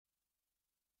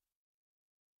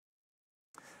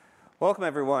Welcome,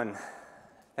 everyone.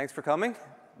 Thanks for coming.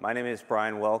 My name is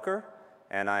Brian Welker,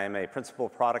 and I am a Principal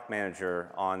Product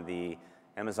Manager on the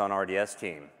Amazon RDS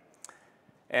team.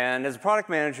 And as a product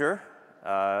manager,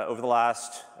 over the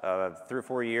last 3 or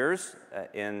 4 years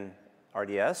in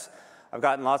RDS, I've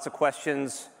gotten lots of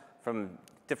questions from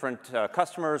different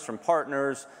customers, from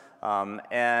partners,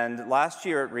 and last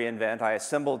year at reInvent, I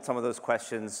assembled some of those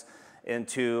questions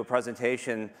into a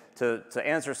presentation to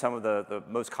answer some of the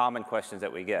most common questions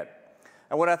that we get.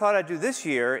 And what I thought I'd do this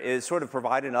year is sort of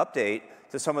provide an update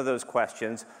to some of those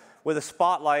questions with a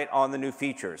spotlight on the new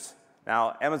features.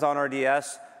 Now, Amazon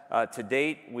RDS, to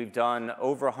date, we've done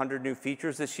over 100 new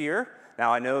features this year.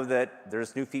 Now, I know that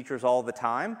there's new features all the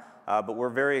time, but we're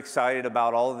very excited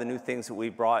about all of the new things that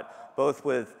we've brought, both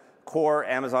with core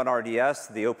Amazon RDS,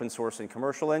 the open source and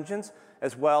commercial engines,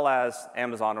 as well as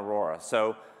Amazon Aurora.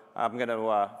 So I'm going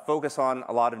to focus on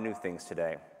a lot of new things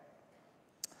today.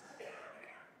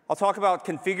 I'll talk about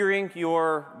configuring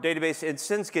your database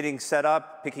instance, getting set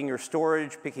up, picking your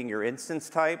storage, picking your instance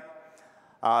type,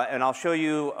 and I'll show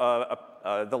you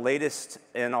the latest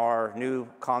in our new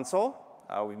console.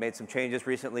 We've made some changes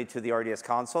recently to the RDS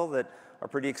console that are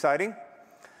pretty exciting.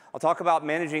 I'll talk about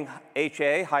managing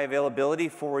HA, high availability,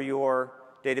 for your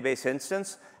database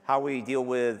instance, how we deal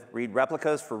with read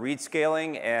replicas for read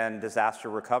scaling and disaster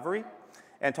recovery,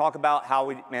 and talk about how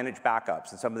we manage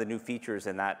backups and some of the new features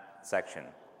in that section.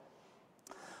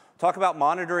 Talk about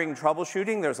monitoring and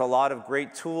troubleshooting. There's a lot of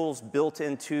great tools built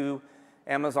into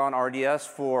Amazon RDS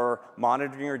for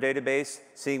monitoring your database,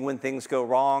 seeing when things go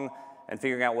wrong, and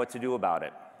figuring out what to do about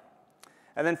it.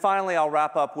 And then finally, I'll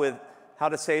wrap up with how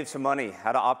to save some money,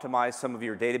 how to optimize some of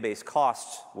your database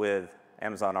costs with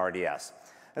Amazon RDS.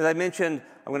 As I mentioned,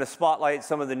 I'm going to spotlight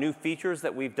some of the new features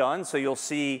that we've done. So you'll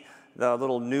see the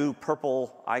little new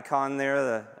purple icon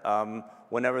there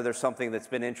whenever there's something that's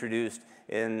been introduced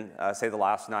in, say, the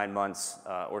last 9 months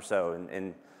or so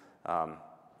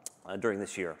during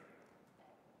this year.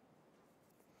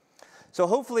 So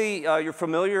hopefully you're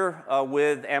familiar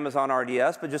with Amazon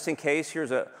RDS, but just in case,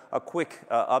 here's a quick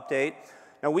update.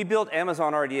 Now, we built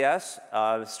Amazon RDS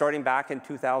starting back in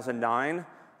 2009.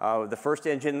 The first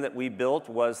engine that we built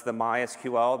was the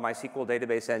MySQL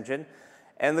database engine.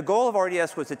 And the goal of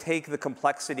RDS was to take the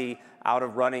complexity out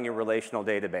of running a relational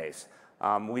database.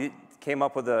 We came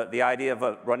up with the idea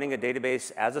of running a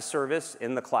database as a service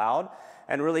in the cloud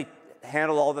and really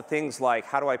handle all the things like,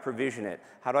 how do I provision it?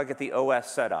 How do I get the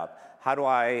OS set up? How do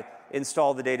I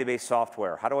install the database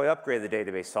software? How do I upgrade the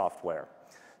database software?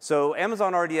 So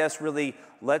Amazon RDS really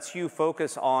lets you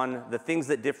focus on the things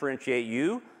that differentiate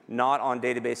you, not on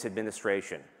database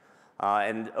administration.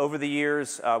 And over the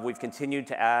years, we've continued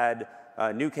to add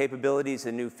new capabilities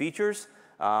and new features,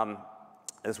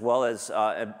 as well as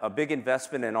a big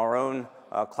investment in our own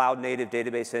cloud-native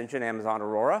database engine, Amazon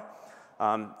Aurora.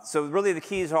 So really the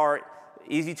keys are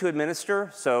easy to administer,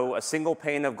 so a single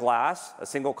pane of glass, a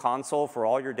single console for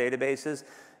all your databases,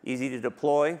 easy to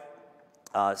deploy,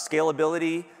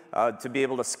 scalability to be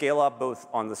able to scale up both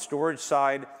on the storage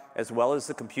side as well as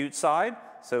the compute side,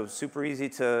 so super easy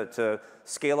to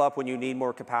scale up when you need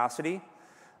more capacity.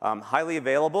 Highly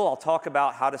available. I'll talk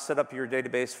about how to set up your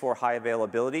database for high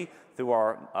availability through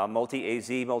our multi-AZ,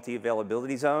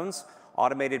 multi-availability zones,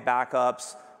 automated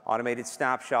backups, automated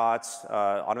snapshots,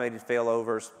 automated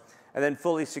failovers, and then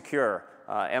fully secure.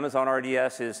 Amazon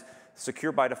RDS is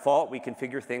secure by default. We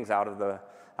configure things out of the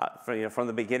from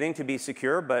the beginning to be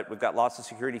secure, but we've got lots of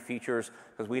security features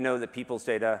because we know that people's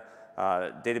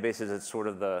databases is sort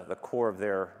of the core of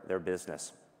their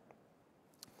business.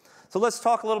 So let's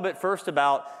talk a little bit first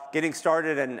about getting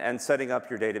started and setting up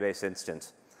your database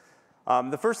instance.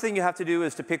 The first thing you have to do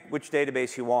is to pick which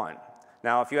database you want.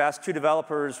 Now, if you ask 2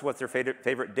 developers what their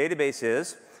favorite database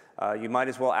is, you might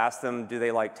as well ask them, do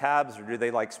they like tabs or do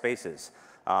they like spaces?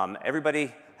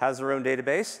 Everybody has their own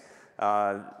database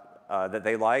that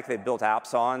they like, they've built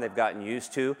apps on, they've gotten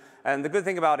used to. And the good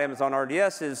thing about Amazon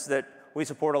RDS is that we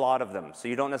support a lot of them. So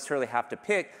you don't necessarily have to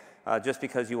pick just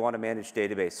because you want a managed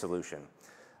database solution.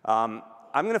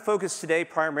 I'm going to focus today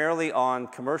primarily on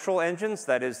commercial engines,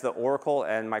 that is the Oracle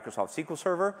and Microsoft SQL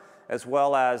Server, as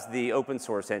well as the open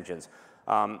source engines.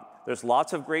 There's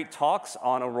lots of great talks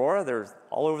on Aurora. They're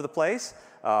all over the place.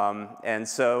 And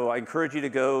so I encourage you to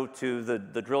go to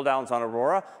the drill downs on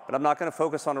Aurora. But I'm not going to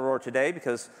focus on Aurora today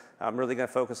because I'm really going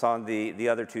to focus on the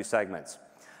other 2 segments.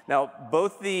 Now,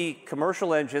 both the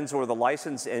commercial engines or the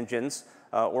licensed engines,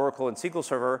 Oracle and SQL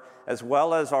Server, as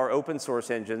well as our open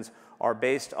source engines, are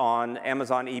based on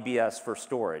Amazon EBS for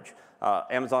storage.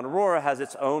 Amazon Aurora has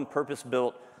its own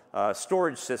purpose-built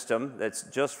storage system that's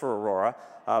just for Aurora,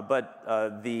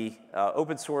 but the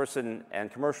open source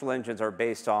and commercial engines are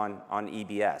based on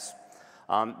EBS.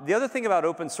 The other thing about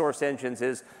open source engines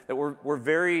is that we're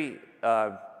very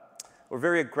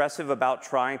aggressive about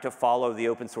trying to follow the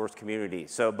open source community.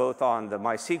 So both on the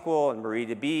MySQL and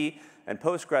MariaDB and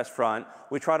Postgres front,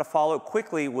 we try to follow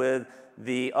quickly with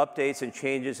the updates and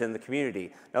changes in the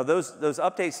community. Now those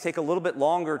updates take a little bit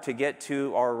longer to get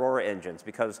to our Aurora engines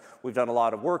because we've done a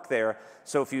lot of work there.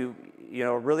 So if you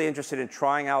are really interested in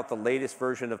trying out the latest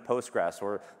version of Postgres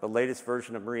or the latest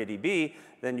version of MariaDB,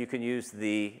 then you can use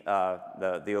the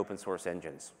open source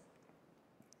engines.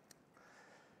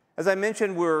 As I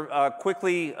mentioned, we're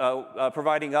quickly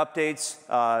providing updates.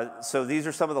 So these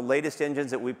are some of the latest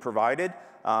engines that we've provided.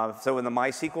 So in the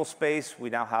MySQL space, we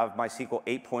now have MySQL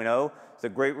 8.0. It's a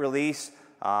great release.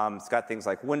 It's got things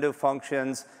like window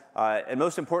functions. And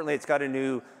most importantly, it's got a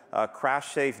new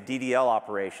crash-safe DDL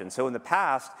operation. So in the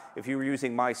past, if you were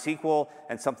using MySQL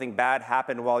and something bad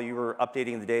happened while you were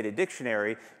updating the data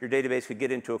dictionary, your database could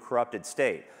get into a corrupted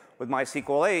state. With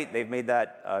MySQL 8, they've made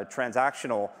that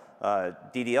transactional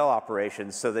DDL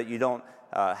operations so that you don't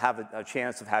have a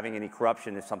chance of having any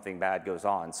corruption if something bad goes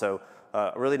on. So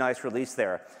a really nice release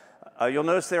there. You'll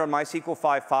notice there on MySQL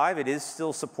 5.5, it is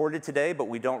still supported today, but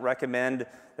we don't recommend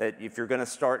that if you're going to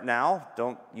start now,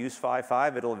 don't use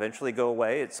 5.5. It'll eventually go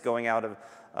away. It's going out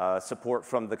of support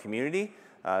from the community,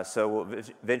 so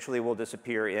eventually will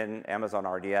disappear in Amazon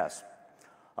RDS.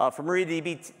 For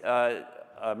MariaDB,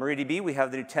 we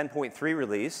have the new 10.3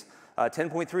 release.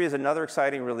 10.3 is another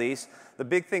exciting release. The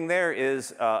big thing there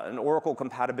is an Oracle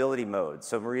compatibility mode.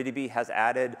 So MariaDB has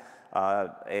added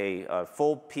a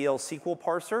full PL SQL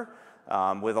parser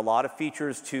with a lot of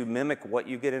features to mimic what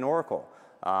you get in Oracle.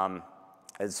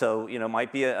 And so,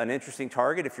 might be an interesting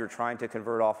target if you're trying to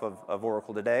convert off of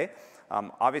Oracle today.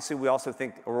 Obviously, we also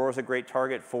think Aurora is a great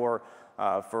target for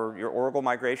your Oracle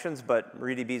migrations, but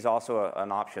MariaDB is also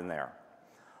an option there.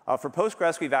 For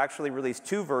Postgres, we've actually released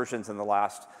 2 versions in the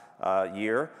last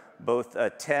year, both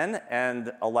 10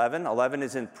 and 11. 11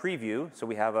 is in preview, so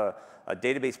we have a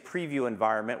database preview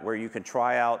environment where you can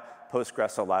try out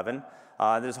Postgres 11.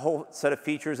 There's a whole set of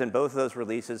features in both of those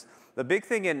releases. The big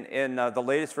thing in the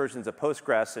latest versions of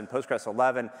Postgres and Postgres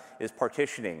 11 is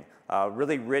partitioning.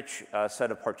 Really rich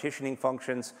set of partitioning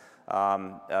functions.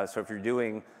 So if you're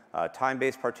doing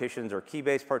time-based partitions or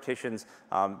key-based partitions,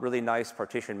 really nice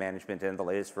partition management in the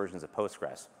latest versions of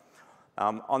Postgres.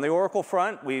 On the Oracle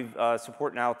front, we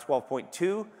support now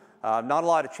 12.2. Not a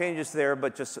lot of changes there,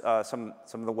 but just some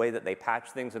of the way that they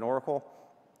patch things in Oracle.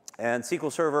 And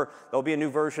SQL Server, there'll be a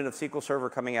new version of SQL Server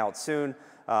coming out soon.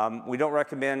 We don't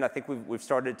recommend, I think we've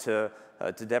started to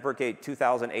deprecate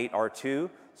 2008 R2,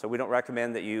 so we don't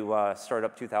recommend that you start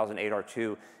up 2008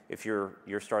 R2 if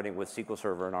you're starting with SQL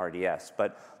Server and RDS.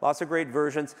 But lots of great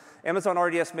versions. Amazon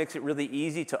RDS makes it really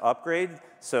easy to upgrade,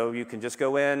 so you can just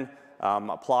go in,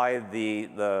 apply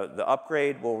the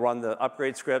upgrade. We'll run the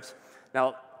upgrade scripts.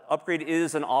 Now, upgrade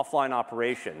is an offline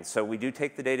operation, so we do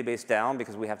take the database down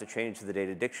because we have to change the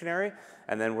data dictionary,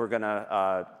 and then we're going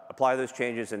to apply those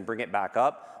changes and bring it back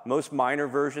up. Most minor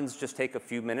versions just take a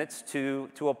few minutes to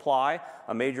apply.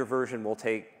 A major version will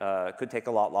could take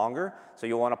a lot longer, so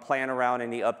you'll want to plan around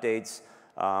any updates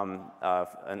and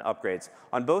upgrades.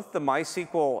 On both the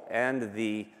MySQL and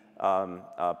the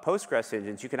Postgres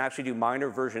engines, you can actually do minor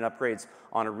version upgrades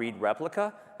on a read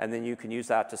replica, and then you can use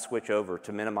that to switch over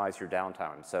to minimize your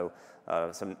downtime. So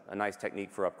a nice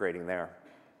technique for upgrading there.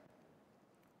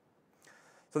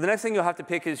 So the next thing you'll have to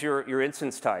pick is your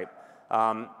instance type.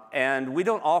 And we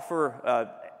don't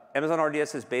offer, Amazon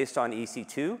RDS is based on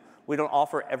EC2. We don't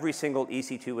offer every single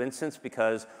EC2 instance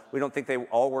because we don't think they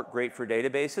all work great for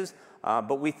databases.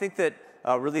 But we think that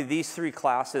really these 3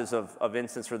 classes of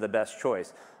instance are the best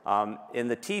choice. In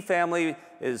the T family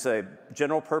is a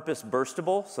general purpose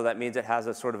burstable, so that means it has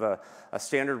a sort of a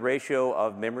standard ratio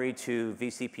of memory to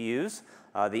vCPUs.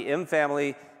 The M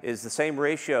family is the same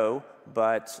ratio,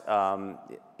 but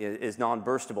is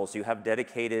non-burstable, so you have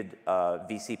dedicated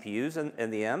vCPUs in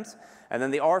the M's. And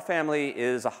then the R family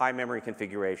is a high memory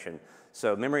configuration,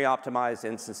 so memory optimized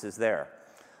instances there.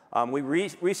 We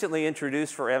recently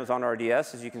introduced for Amazon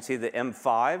RDS, as you can see, the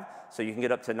M5, so you can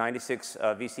get up to 96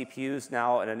 vCPUs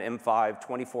now in an M5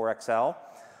 24XL.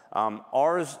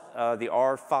 The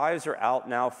R5s are out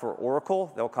now for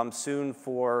Oracle. They'll come soon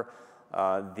for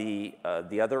the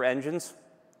other engines.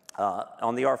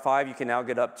 On the R5, you can now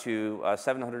get up to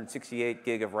 768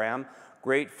 gig of RAM.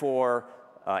 Great for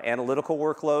analytical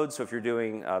workloads, so if you're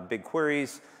doing big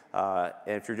queries, and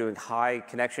if you're doing high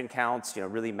connection counts,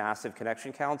 really massive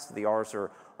connection counts, the Rs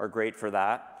are great for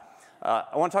that.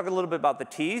 I want to talk a little bit about the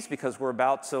T's because we're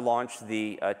about to launch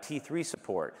the T3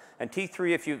 support. And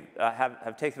T3, if you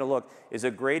have taken a look, is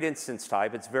a great instance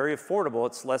type. It's very affordable.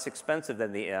 It's less expensive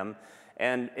than the M.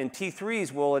 And in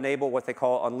T3s, we'll enable what they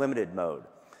call unlimited mode.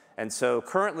 And so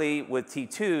currently with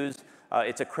T2s,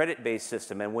 it's a credit-based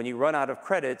system. And when you run out of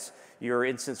credits, your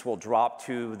instance will drop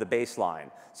to the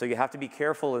baseline. So you have to be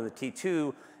careful in the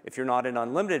T2 if you're not in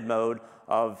unlimited mode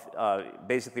of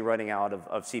basically running out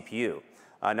of CPU.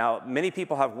 Now, many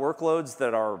people have workloads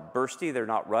that are bursty. They're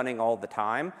not running all the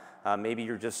time. Maybe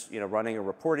you're just running a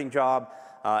reporting job.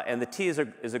 And the T is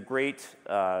a great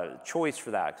choice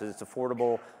for that because it's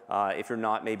affordable if you're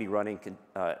not maybe running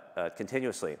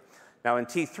continuously. Now, in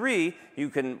T3, you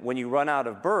can, when you run out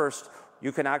of burst,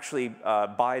 you can actually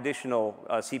buy additional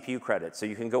CPU credits. So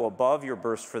you can go above your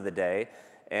burst for the day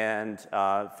and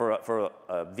per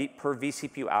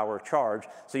vCPU hour charge.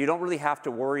 So you don't really have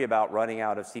to worry about running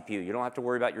out of CPU. You don't have to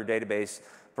worry about your database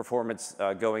performance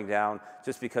going down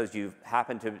just because you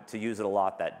happen to use it a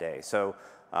lot that day. So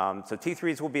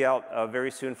T3s will be out very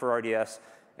soon for RDS,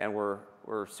 and we're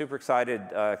super excited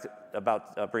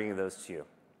about bringing those to you.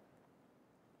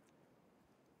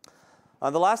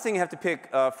 The last thing you have to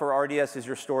pick for RDS is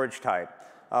your storage type.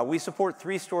 We support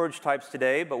 3 storage types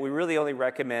today, but we really only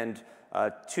recommend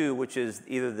 2, which is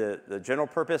either the general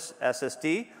purpose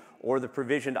SSD or the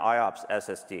provisioned IOPS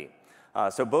SSD.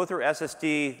 So both are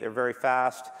SSD, they're very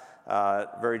fast,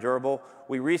 very durable.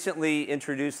 We recently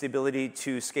introduced the ability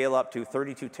to scale up to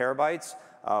 32 terabytes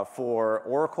for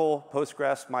Oracle,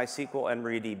 Postgres, MySQL, and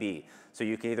MariaDB. So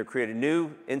you can either create a new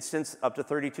instance up to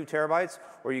 32 terabytes,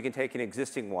 or you can take an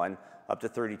existing one up to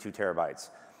 32 terabytes.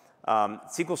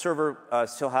 SQL Server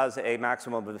still has a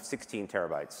maximum of 16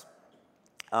 terabytes.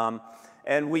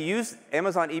 And we use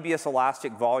Amazon EBS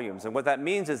Elastic Volumes. And what that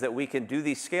means is that we can do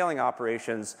these scaling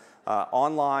operations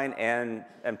online and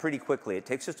pretty quickly. It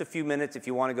takes just a few minutes if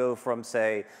you want to go from,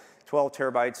 say, 12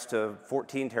 terabytes to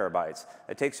 14 terabytes.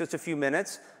 It takes just a few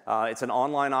minutes. It's an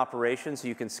online operation, so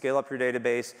you can scale up your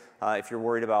database if you're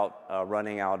worried about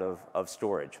running out of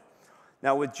storage.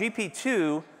 Now, with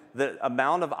GP2, the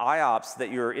amount of IOPS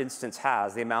that your instance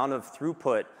has, the amount of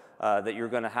throughput that you're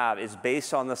going to have is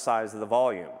based on the size of the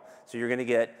volume. So you're going to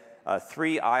get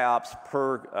 3 IOPS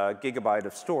per gigabyte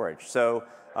of storage. So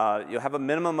you'll have a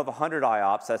minimum of 100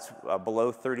 IOPS. That's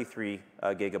below 33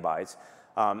 gigabytes.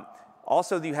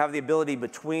 Also, you have the ability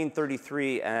between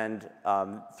 33 and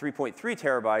 3.3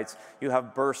 terabytes, you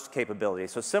have burst capability.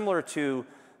 So similar to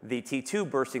the T2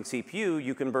 bursting CPU,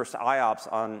 you can burst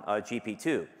IOPS on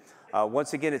GP2.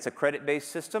 Once again, it's a credit-based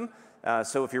system.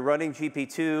 So if you're running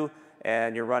GP2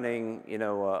 and you're running,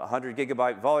 100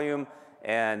 gigabyte volume,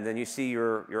 and then you see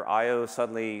your I/O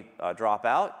suddenly drop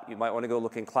out, you might want to go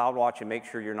look in CloudWatch and make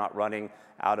sure you're not running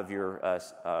out of your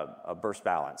burst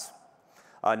balance.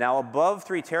 Now, above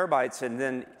 3 terabytes, and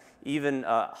then even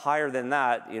higher than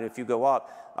that, if you go up,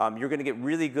 you're going to get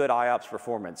really good IOPS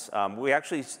performance. We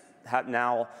actually have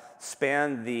now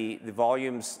spanned the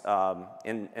volumes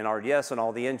in RDS and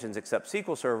all the engines except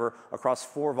SQL Server across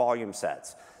 4 volume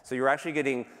sets. So you're actually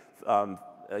getting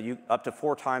up to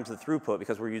 4 times the throughput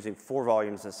because we're using 4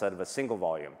 volumes instead of a single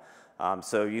volume.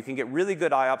 So you can get really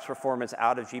good IOPS performance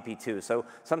out of GP2. So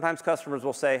sometimes customers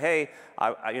will say, hey,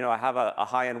 I have a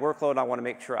high-end workload. I want to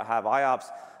make sure I have IOPS.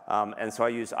 And so I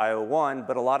use IO1.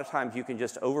 But a lot of times you can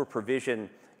just over-provision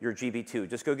your GP2.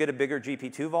 Just go get a bigger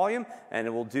GP2 volume, and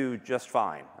it will do just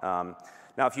fine. Now,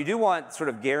 if you do want sort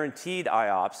of guaranteed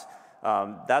IOPS,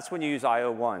 that's when you use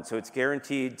IO1. So it's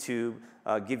guaranteed to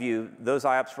give you those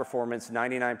IOPS performance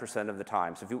 99% of the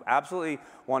time. So if you absolutely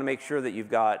want to make sure that you've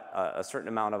got a certain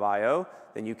amount of I/O,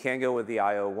 then you can go with the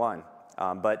IO1.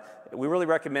 But we really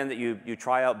recommend that you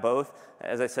try out both.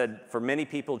 As I said, for many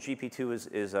people, GP2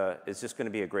 is just going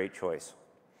to be a great choice.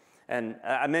 And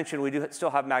I mentioned we do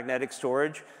still have magnetic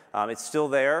storage. It's still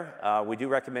there. We do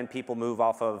recommend people move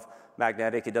off of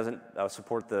magnetic. It doesn't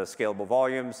support the scalable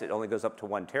volumes. It only goes up to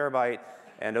 1 terabyte.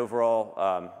 And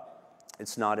overall,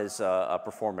 it's not as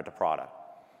performant a product.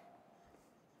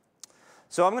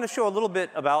 So I'm going to show a little bit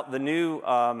about the new,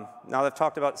 now that I've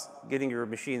talked about getting your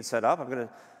machine set up, I'm going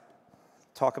to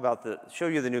talk about show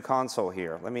you the new console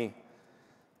here. Let me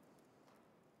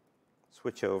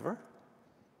switch over.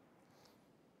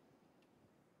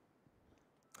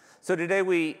 So today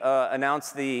we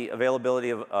announced the availability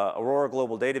of Aurora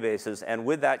Global Databases, and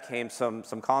with that came some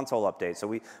console updates. So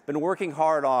we've been working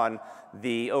hard on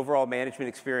the overall management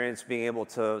experience, being able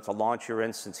to launch your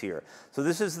instance here. So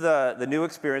this is the new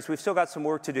experience. We've still got some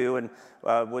work to do, and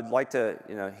would like to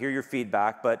hear your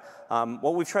feedback. But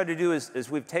what we've tried to do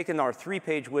is we've taken our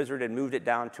 3-page wizard and moved it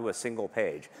down to a single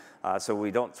page. So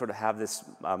we don't sort of have this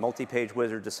multi-page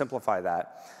wizard to simplify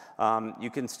that.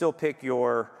 You can still pick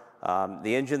your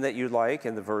the engine that you'd like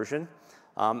and the version.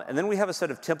 And then we have a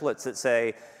set of templates that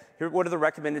say, here, what are the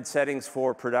recommended settings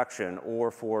for production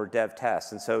or for dev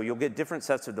tests? And so you'll get different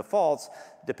sets of defaults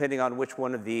depending on which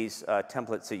one of these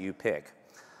templates that you pick.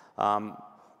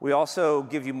 We also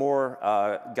give you more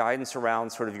guidance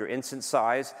around sort of your instance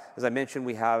size. As I mentioned,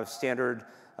 we have standard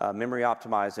memory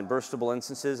optimized and burstable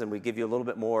instances, and we give you a little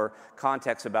bit more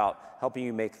context about helping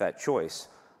you make that choice.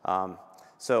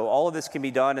 So all of this can be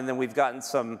done, and then we've gotten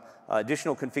some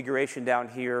additional configuration down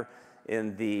here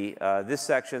in the this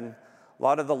section. A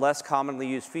lot of the less commonly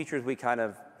used features, we kind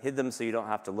of hid them so you don't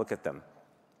have to look at them.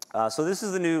 So this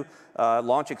is the new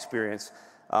launch experience.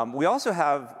 We also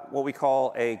have what we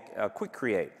call a quick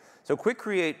create. So quick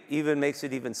create even makes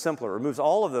it even simpler. It removes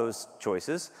all of those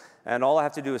choices, and all I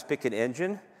have to do is pick an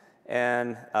engine,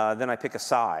 and then I pick a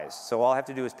size. So all I have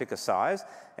to do is pick a size,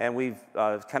 and we've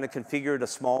kind of configured a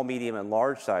small, medium, and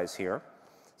large size here.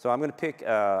 So I'm going to pick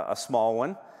a small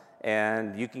one,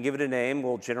 and you can give it a name.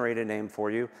 We'll generate a name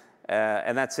for you,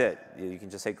 and that's it. You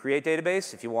can just say create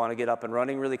database if you want to get up and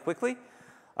running really quickly.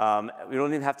 You don't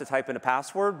even have to type in a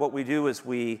password. What we do is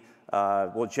we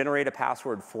will generate a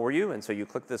password for you, and so you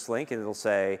click this link, and it'll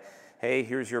say, hey,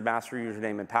 here's your master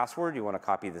username and password. You want to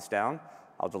copy this down?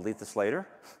 I'll delete this later.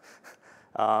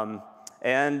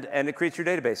 And it creates your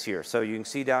database here. So you can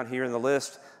see down here in the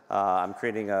list, I'm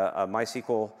creating a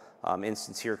MySQL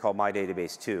instance here called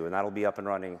MyDatabase2, and that'll be up and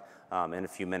running in a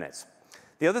few minutes.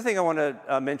 The other thing I want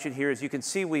to mention here is you can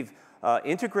see we've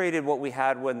integrated what we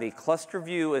had when the cluster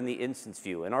view and the instance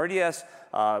view. In RDS,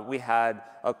 we had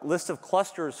a list of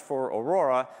clusters for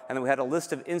Aurora, and then we had a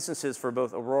list of instances for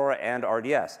both Aurora and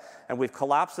RDS. And we've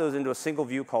collapsed those into a single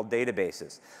view called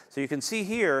databases. So you can see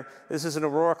here, this is an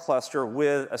Aurora cluster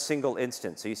with a single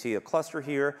instance. So you see a cluster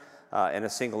here and a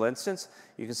single instance.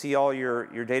 You can see all your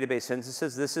database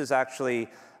instances. This is actually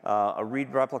a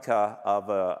read replica of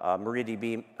a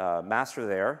MariaDB master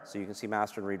there. So you can see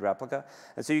master and read replica.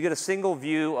 And so you get a single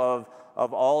view of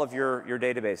all of your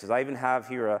databases. I even have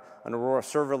here an Aurora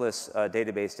serverless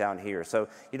database down here. So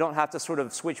you don't have to sort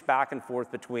of switch back and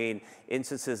forth between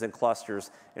instances and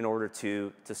clusters in order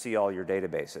to see all your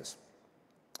databases.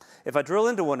 If I drill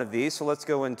into one of these, so let's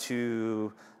go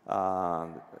into,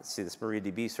 let's see this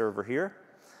MariaDB server here.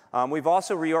 We've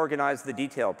also reorganized the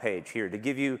detail page here to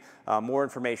give you more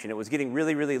information. It was getting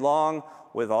really, really long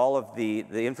with all of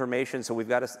the information, so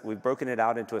we've broken it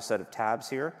out into a set of tabs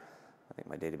here. I think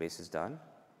my database is done.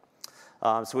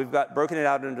 So we've broken it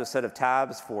out into a set of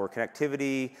tabs for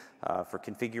connectivity, for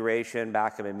configuration,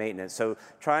 backup, and maintenance. So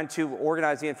trying to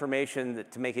organize the information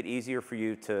to make it easier for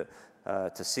you to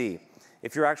see.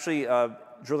 If you're actually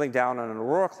drilling down on an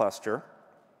Aurora cluster,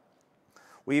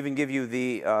 we even give you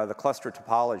the cluster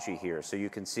topology here, so you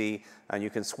can see and you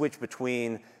can switch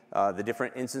between the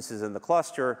different instances in the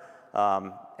cluster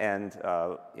and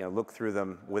look through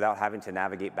them without having to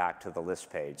navigate back to the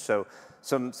list page. So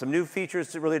some new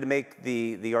features to really to make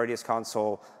the RDS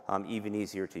console even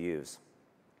easier to use.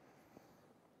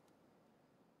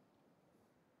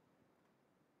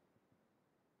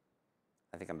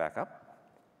 I think I'm back up.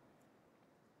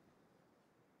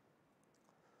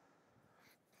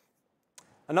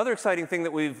 Another exciting thing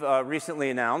that we've recently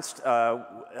announced,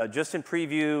 just in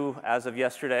preview as of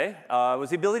yesterday,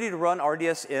 was the ability to run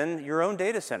RDS in your own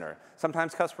data center.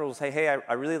 Sometimes customers will say, hey,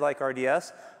 I really like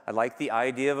RDS. I like the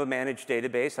idea of a managed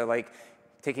database. I like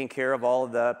taking care of all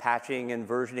of the patching and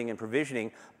versioning and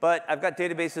provisioning. But I've got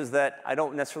databases that I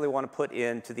don't necessarily want to put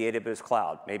into the AWS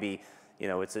cloud. Maybe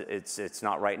it's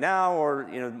not right now, or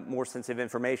more sensitive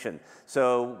information.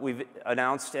 So we've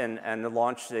announced and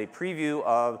launched a preview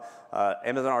of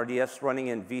Amazon RDS running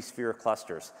in vSphere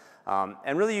clusters.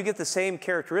 And really you get the same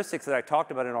characteristics that I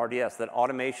talked about in RDS, that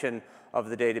automation of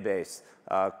the database,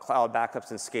 cloud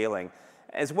backups and scaling.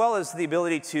 as well as the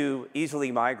ability to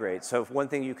easily migrate. So one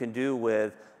thing you can do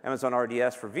with Amazon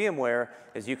RDS for VMware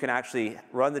is you can actually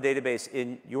run the database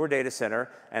in your data center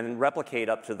and replicate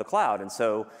up to the cloud. And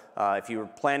so if you're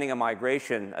planning a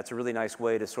migration, that's a really nice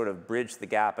way to sort of bridge the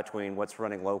gap between what's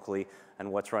running locally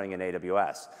and what's running in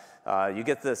AWS. You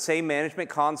get the same management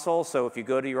console, so if you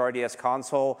go to your RDS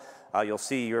console, you'll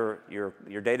see your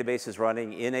database is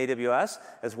running in AWS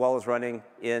as well as running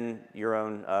in your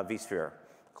own vSphere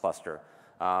cluster.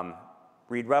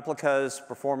 Read replicas,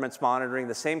 performance monitoring,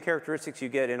 the same characteristics you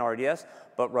get in RDS,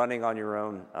 but running on your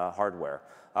own hardware.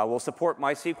 We'll support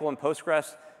MySQL and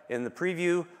Postgres in the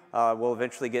preview. We'll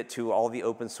eventually get to all the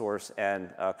open source and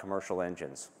commercial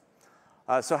engines.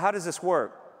 So how does this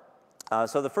work?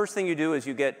 So the first thing you do is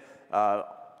you get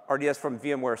RDS from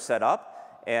VMware set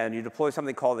up, and you deploy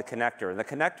something called the connector. And the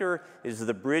connector is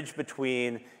the bridge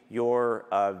between your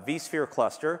vSphere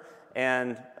cluster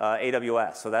and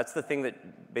AWS. So that's the thing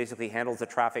that basically handles the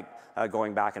traffic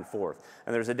going back and forth.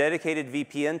 And there's a dedicated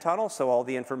VPN tunnel, so all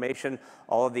the information,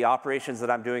 all of the operations that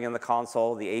I'm doing in the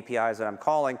console, the APIs that I'm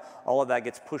calling, all of that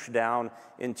gets pushed down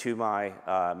into my,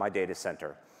 my data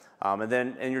center. And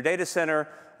then in your data center,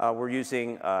 we're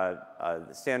using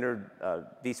the standard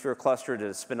vSphere cluster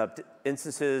to spin up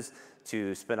instances,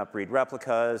 to spin up read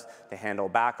replicas, to handle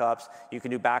backups. You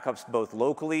can do backups both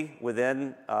locally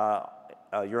within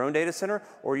your own data center,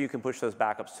 or you can push those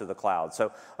backups to the cloud.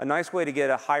 So a nice way to get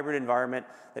a hybrid environment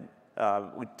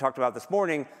that we talked about this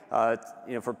morning,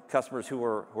 for customers who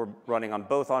are running on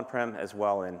both on-prem as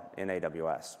well in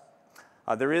AWS.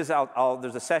 There's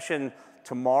a session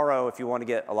tomorrow if you want to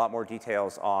get a lot more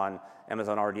details on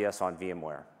Amazon RDS on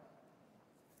VMware.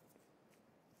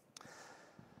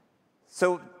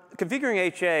 So configuring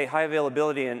HA, high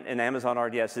availability in Amazon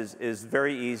RDS is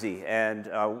very easy. And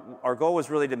our goal was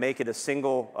really to make it a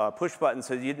single push button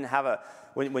so you didn't have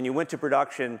when you went to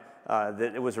production,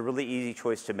 that it was a really easy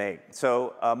choice to make.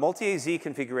 So multi-AZ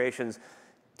configurations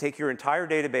take your entire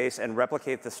database and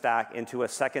replicate the stack into a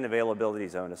second availability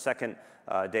zone, a second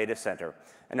data center.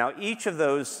 And now each of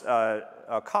those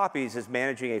copies is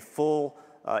managing a full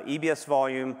EBS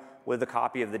volume with a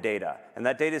copy of the data. And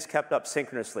that data is kept up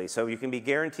synchronously. So you can be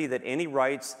guaranteed that any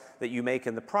writes that you make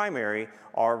in the primary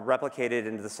are replicated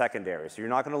into the secondary. So you're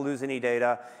not going to lose any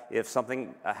data if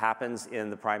something happens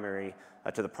in the primary,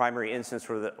 to the primary instance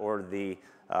or the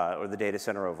data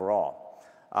center overall.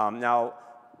 Now,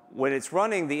 when it's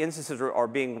running, the instances are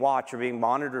being watched or being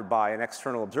monitored by an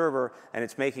external observer, and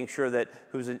it's making sure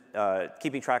that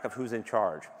keeping track of who's in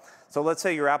charge. So let's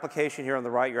say your application here on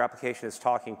the right, your application is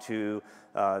talking to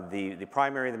the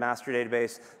primary, the master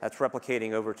database, that's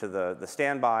replicating over to the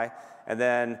standby, and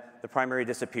then the primary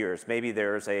disappears. Maybe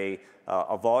there's a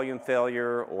volume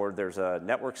failure, or there's a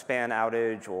network span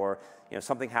outage, or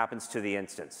something happens to the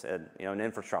instance, an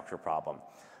infrastructure problem.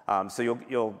 So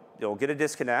you'll get a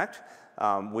disconnect.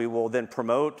 We will then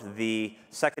promote the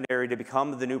secondary to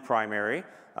become the new primary,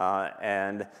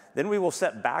 and then we will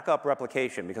set backup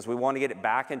replication because we want to get it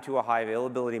back into a high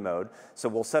availability mode. So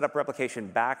we'll set up replication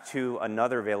back to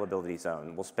another availability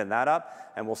zone. We'll spin that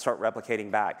up, and we'll start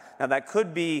replicating back. Now that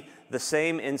could be the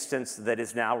same instance that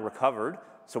is now recovered,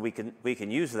 so we can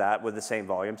use that with the same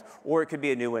volumes, or it could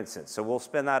be a new instance. So we'll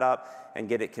spin that up and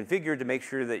get it configured to make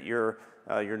sure that you're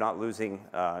not losing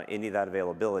any of that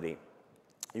availability.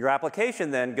 Your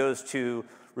application then goes to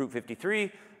Route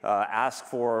 53, asks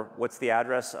for what's the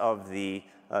address of the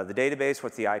database,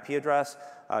 what's the IP address,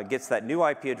 gets that new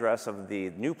IP address of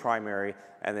the new primary,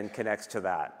 and then connects to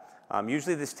that.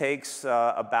 Usually this takes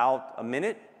about a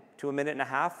minute to a minute and a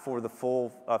half for the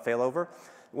full failover.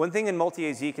 One thing in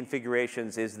multi-AZ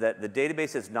configurations is that the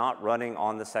database is not running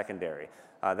on the secondary.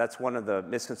 That's one of the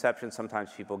misconceptions sometimes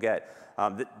people get.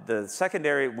 The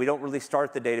secondary, we don't really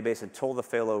start the database until the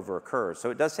failover occurs.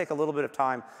 So it does take a little bit of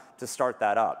time to start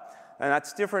that up. And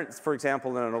that's different, for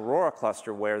example, in an Aurora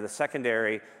cluster where the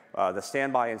secondary, the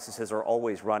standby instances are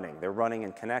always running. They're running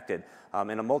and connected.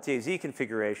 In a multi-AZ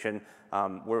configuration,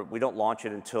 we don't launch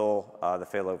it until the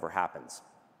failover happens.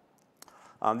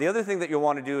 The other thing that you'll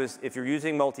want to do is if you're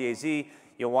using multi-AZ,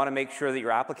 you'll want to make sure that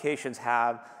your applications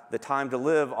have the time to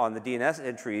live on the DNS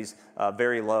entries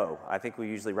very low. I think we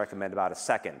usually recommend about a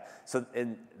second. So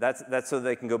that's so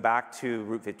they can go back to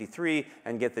Route 53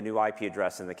 and get the new IP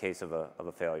address in the case of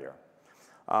a failure.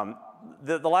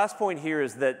 The last point here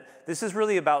is that this is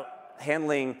really about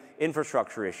handling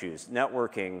infrastructure issues,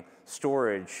 networking,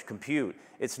 storage, compute.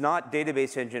 It's not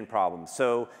database engine problems.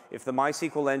 So if the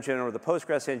MySQL engine or the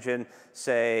Postgres engine,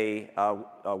 say, a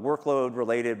workload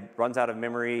related runs out of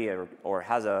memory or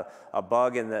has a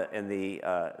bug in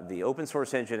the open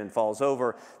source engine and falls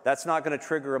over, that's not going to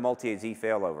trigger a multi-AZ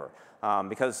failover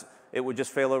because it would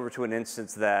just fail over to an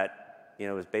instance that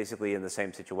is basically in the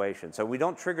same situation. So we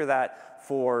don't trigger that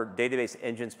for database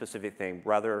engine specific thing.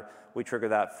 Rather, we trigger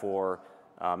that for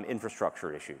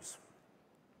infrastructure issues.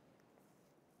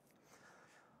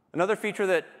 Another feature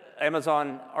that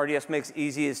Amazon RDS makes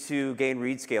easy is to gain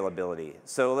read scalability.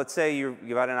 So let's say you've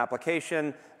got an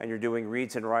application and you're doing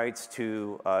reads and writes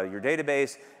to your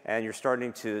database, and you're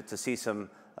starting to see some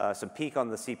peak on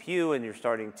the CPU, and you're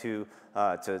starting to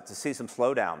see some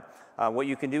slowdown. What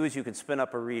you can do is you can spin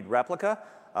up a read replica.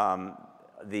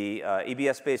 The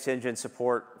EBS-based engine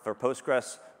support for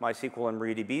Postgres, MySQL, and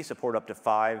MariaDB support up to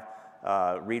 5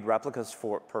 read replicas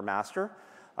per master.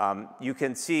 You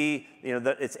can see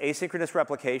that it's asynchronous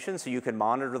replication, so you can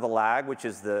monitor the lag, which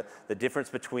is the difference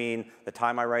between the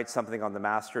time I write something on the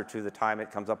master to the time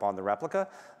it comes up on the replica.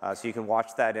 So you can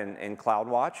watch that in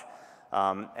CloudWatch.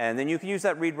 And then you can use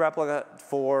that read replica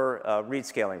for read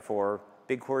scaling, for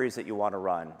big queries that you want to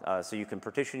run. So you can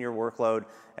partition your workload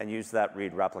and use that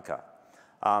read replica.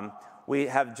 We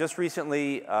have just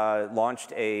recently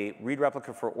launched a read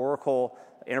replica for Oracle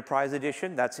Enterprise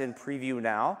Edition. That's in preview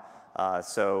now.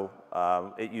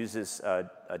 It uses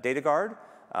DataGuard,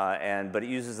 but it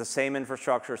uses the same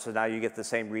infrastructure, so now you get the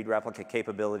same read replica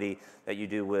capability that you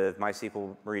do with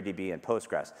MySQL, MariaDB, and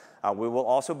Postgres. We will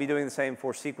also be doing the same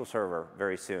for SQL Server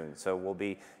very soon. So we'll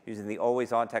be using the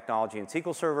always-on technology in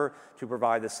SQL Server to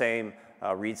provide the same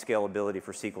read scalability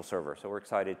for SQL Server. So we're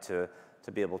excited to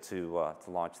be able to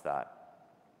launch that.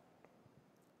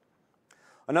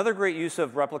 Another great use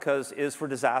of replicas is for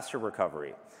disaster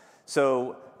recovery.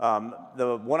 So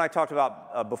the one I talked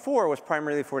about before was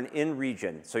primarily for an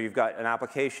in-region. So you've got an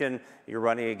application, you're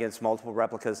running against multiple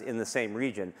replicas in the same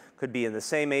region. Could be in the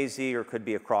same AZ or could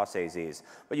be across AZs.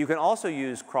 But you can also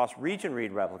use cross-region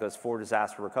read replicas for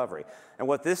disaster recovery. And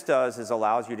what this does is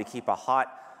allows you to keep a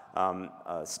hot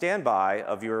standby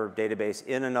of your database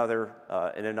in another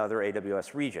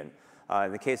AWS region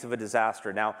in the case of a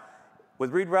disaster. Now,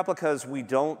 with read replicas, we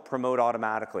don't promote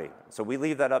automatically. So we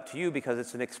leave that up to you because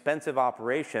it's an expensive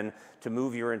operation to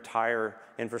move your entire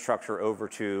infrastructure over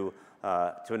to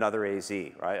another AZ,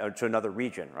 right, or to another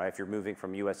region, right? If you're moving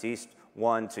from US East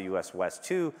 1 to US West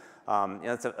 2,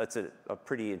 it's a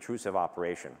pretty intrusive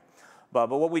operation. But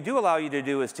what we do allow you to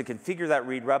do is to configure that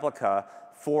read replica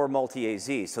for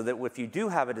multi-AZ, so that if you do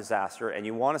have a disaster and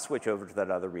you want to switch over to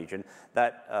that other region,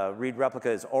 that read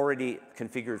replica is already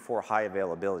configured for high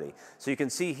availability. So you can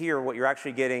see here what you're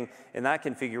actually getting in that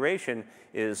configuration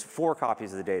is 4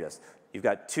 copies of the data. You've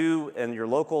got 2 in your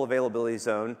local availability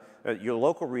zone, your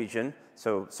local region.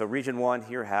 So region 1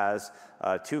 here has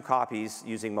 2 copies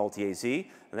using multi-AZ, and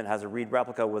then has a read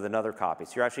replica with another copy.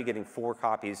 So you're actually getting 4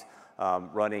 copies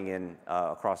running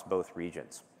across both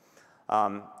regions.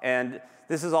 And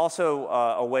this is also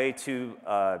a way to,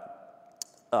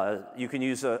 you can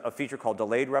use a feature called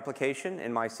delayed replication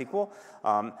in MySQL.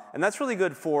 And that's really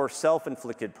good for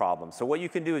self-inflicted problems. So what you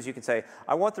can do is you can say,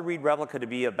 I want the read replica to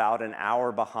be about an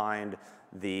hour behind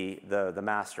the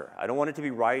master. I don't want it to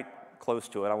be right close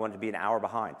to it. I want it to be an hour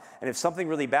behind. And if something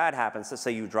really bad happens, let's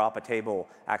say you drop a table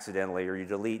accidentally or you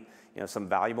delete some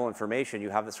valuable information, you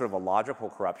have this sort of a logical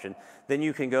corruption, then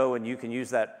you can go and you can use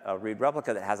that read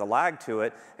replica that has a lag to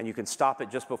it, and you can stop it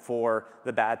just before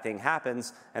the bad thing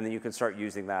happens, and then you can start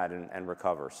using that and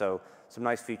recover. So some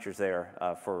nice features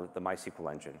there for the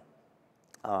MySQL engine.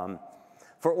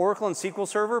 For Oracle and SQL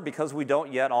Server, because we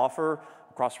don't yet offer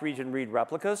cross-region read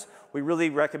replicas, we really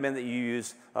recommend that you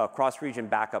use cross-region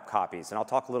backup copies. And I'll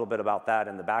talk a little bit about that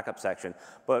in the backup section.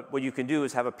 But what you can do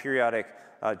is have a periodic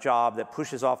job that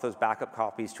pushes off those backup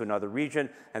copies to another region,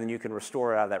 and then you can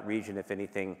restore it out of that region if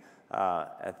anything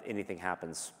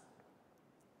happens.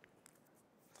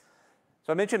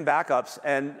 So I mentioned backups,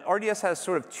 and RDS has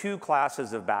sort of 2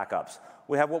 classes of backups.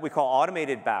 We have what we call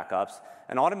automated backups.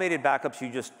 And automated backups, you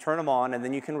just turn them on, and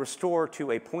then you can restore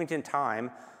to a point in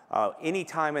time any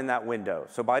time in that window.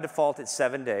 So by default, it's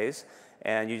 7 days.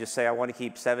 And you just say, I want to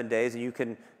keep 7 days. And you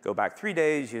can go back 3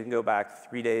 days. You can go back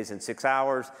 3 days and 6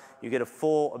 hours. You get a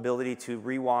full ability to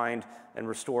rewind and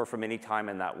restore from any time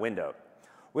in that window.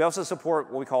 We also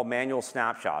support what we call manual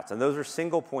snapshots. And those are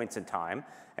single points in time.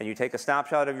 And you take a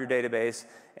snapshot of your database,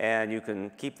 and you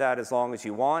can keep that as long as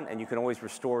you want. And you can always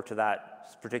restore to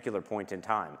that particular point in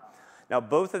time. Now, in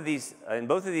both of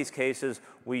these cases,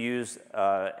 we use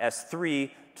S3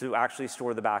 to actually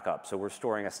store the backup. So we're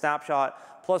storing a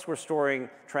snapshot, plus we're storing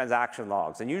transaction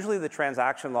logs. And usually the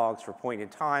transaction logs for point in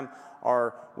time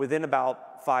are within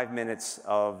about 5 minutes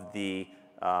of the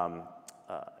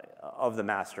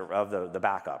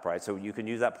backup, right? So you can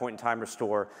use that point in time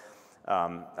restore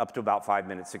up to about 5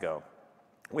 minutes ago.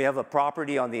 We have a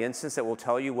property on the instance that will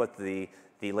tell you what the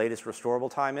latest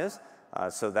restorable time is.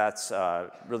 So that's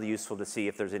really useful to see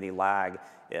if there's any lag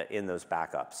in those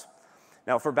backups.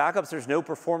 Now, for backups, there's no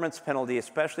performance penalty,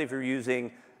 especially if you're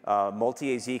using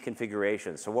multi-AZ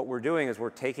configuration. So what we're doing is we're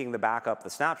taking the backup, the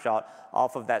snapshot,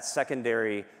 off of that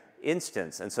secondary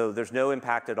instance. And so there's no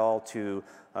impact at all to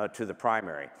the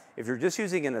primary. If you're just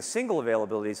using in a single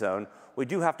availability zone, we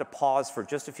do have to pause for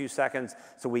just a few seconds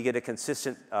so we get a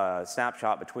consistent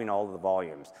snapshot between all of the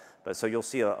volumes. But so you'll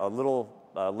see a little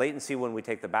latency when we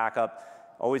take the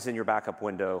backup, always in your backup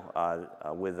window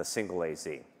with a single AZ.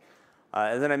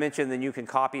 And then I mentioned that you can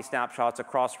copy snapshots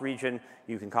across region.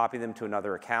 You can copy them to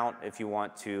another account if you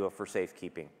want to for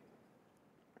safekeeping.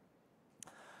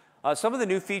 Some of the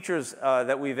new features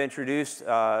that we've introduced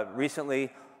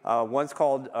recently, one's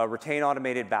called Retain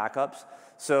Automated Backups.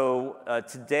 So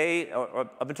today, or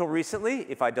up until recently,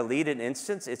 if I delete an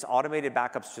instance, its automated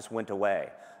backups just went away.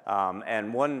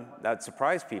 And one, that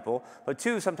surprised people, but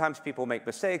two, sometimes people make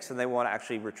mistakes and they want to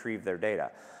actually retrieve their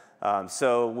data.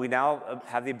 So we now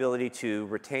have the ability to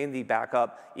retain the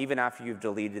backup even after you've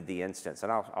deleted the instance.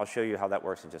 And I'll show you how that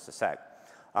works in just a sec.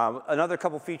 Another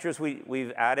couple features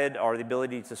we've added are the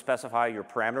ability to specify your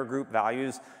parameter group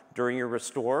values during your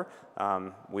restore.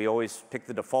 We always pick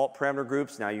the default parameter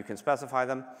groups. Now you can specify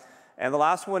them. And the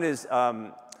last one is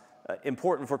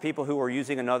important for people who are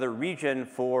using another region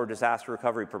for disaster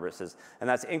recovery purposes, and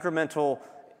that's incremental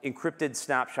encrypted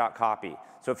snapshot copy.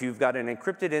 So if you've got an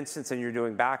encrypted instance and you're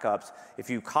doing backups, if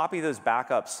you copy those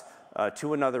backups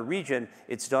to another region,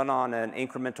 it's done on an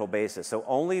incremental basis. So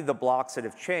only the blocks that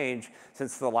have changed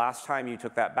since the last time you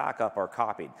took that backup are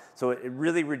copied. So it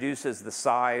really reduces the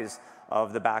size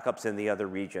of the backups in the other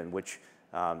region, which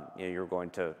you're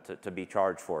going to be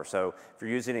charged for. So if you're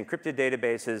using encrypted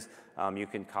databases, you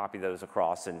can copy those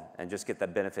across and just get the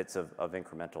benefits of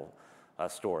incremental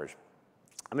storage.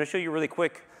 I'm going to show you really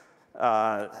quick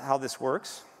how this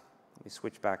works. Let me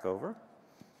switch back over.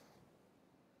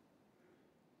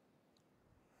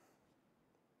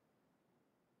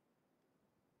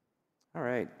 All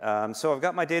right, so I've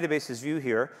got my databases view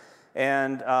here.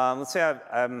 And let's say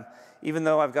even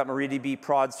though I've got MariaDB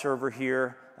prod server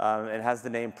here, it has the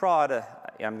name prod,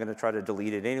 I'm going to try to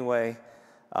delete it anyway.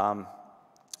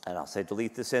 And I'll say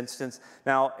delete this instance.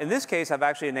 Now, in this case, I've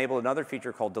actually enabled another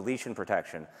feature called deletion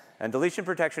protection. And deletion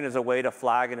protection is a way to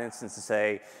flag an instance to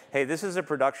say, hey, this is a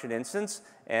production instance,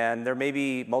 and there may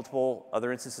be multiple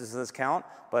other instances in this count,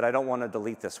 but I don't want to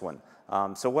delete this one.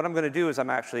 So what I'm going to do is I'm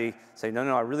actually say,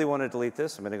 no, I really want to delete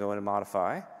this. I'm going to go in and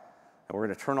modify, and we're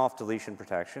going to turn off deletion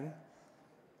protection.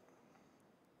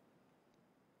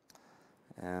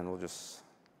 And we'll just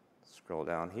scroll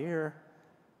down here.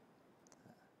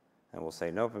 And we'll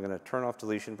say, nope, I'm going to turn off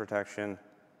deletion protection. And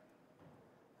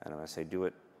I'm going to say, do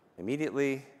it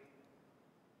immediately.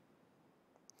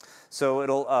 So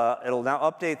it'll now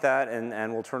update that,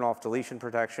 and we'll turn off deletion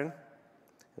protection.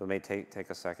 It may take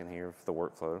a second here for the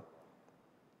workflow.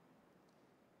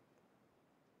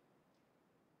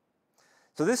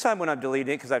 So this time when I'm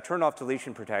deleting it, because I've turned off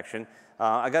deletion protection,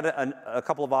 I got a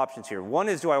couple of options here. One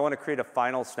is, do I want to create a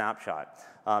final snapshot?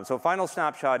 So a final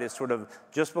snapshot is sort of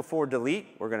just before delete.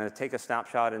 We're going to take a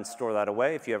snapshot and store that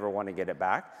away if you ever want to get it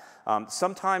back.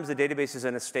 Sometimes the database is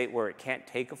in a state where it can't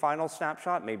take a final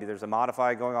snapshot. Maybe there's a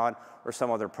modify going on or some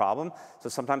other problem. So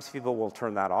sometimes people will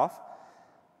turn that off.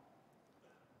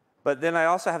 But then I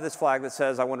also have this flag that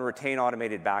says I want to retain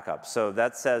automated backups. So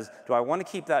that says, do I want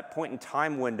to keep that point in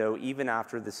time window even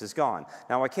after this is gone?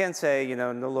 Now I can say,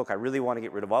 no, look, I really want to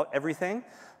get rid of everything.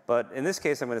 But in this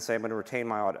case, I'm going to say I'm going to retain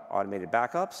my automated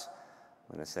backups.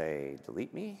 I'm going to say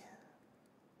delete me.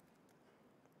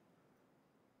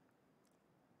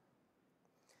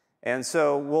 And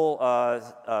so we'll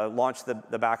launch the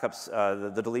backups,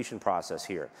 the deletion process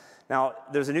here. Now,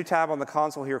 there's a new tab on the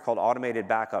console here called Automated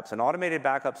Backups. And Automated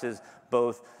Backups is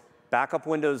both backup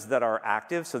windows that are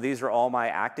active. So these are all my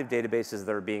active databases that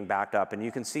are being backed up. And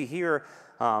you can see here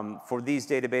for these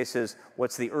databases,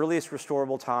 what's the earliest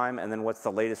restorable time, and then what's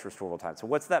the latest restorable time. So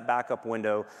what's that backup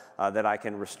window that I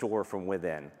can restore from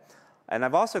within? And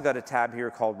I've also got a tab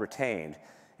here called Retained.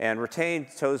 And Retained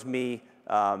shows me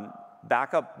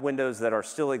backup windows that are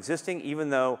still existing, even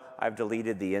though I've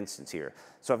deleted the instance here.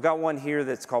 So I've got one here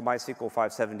that's called MySQL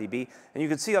 570B, and you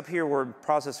can see up here we're in the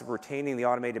process of retaining the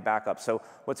automated backup. So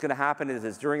what's going to happen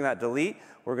is during that delete,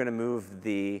 we're going to move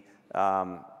the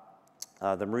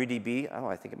MariaDB. Oh,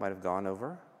 I think it might have gone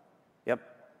over. Yep,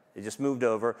 it just moved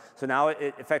over. So now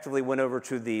it effectively went over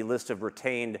to the list of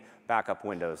retained backup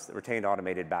windows, retained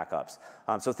automated backups.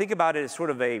 So think about it as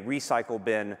sort of a recycle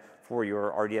bin for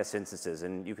your RDS instances.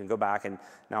 And you can go back, and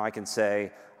now I can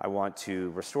say, I want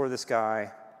to restore this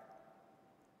guy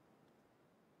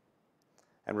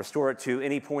and restore it to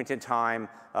any point in time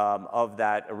of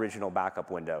that original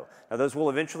backup window. Now, those will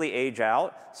eventually age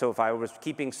out. So if I was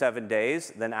keeping 7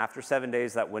 days, then after 7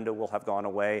 days, that window will have gone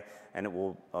away and it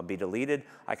will be deleted.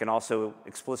 I can also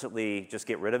explicitly just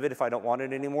get rid of it if I don't want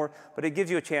it anymore. But it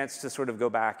gives you a chance to sort of go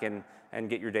back and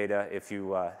get your data if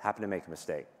you happen to make a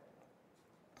mistake.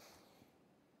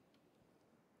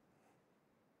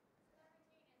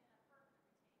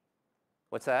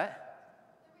 What's that?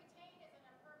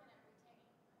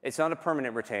 It's not a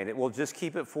permanent retain. It will just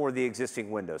keep it for the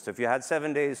existing window. So if you had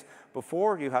 7 days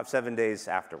before, you have 7 days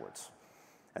afterwards.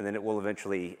 And then it will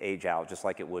eventually age out, just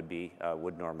like it would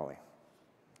normally.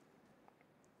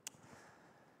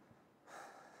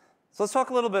 So let's talk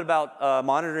a little bit about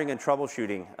monitoring and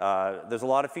troubleshooting. There's a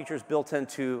lot of features built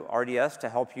into RDS to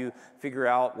help you figure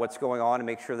out what's going on and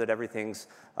make sure that everything's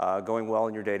going well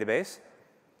in your database.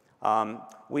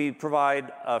 We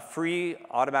provide free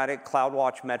automatic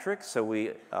CloudWatch metrics. So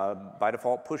we, by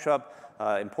default, push up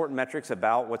important metrics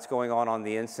about what's going on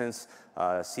the instance,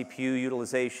 CPU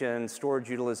utilization, storage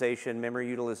utilization, memory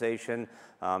utilization,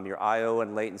 your I/O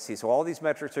and latency. So all these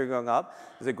metrics are going up.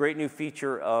 There's a great new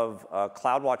feature of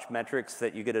CloudWatch metrics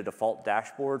that you get a default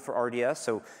dashboard for RDS.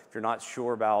 So if you're not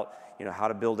sure about how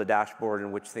to build a dashboard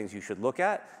and which things you should look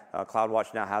at,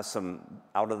 CloudWatch now has some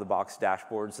out-of-the-box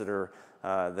dashboards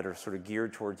that are sort of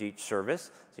geared towards each service,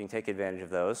 so you can take advantage of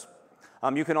those.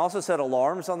 You can also set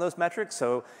alarms on those metrics.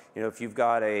 So if you've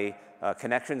got a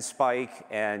connection spike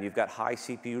and you've got high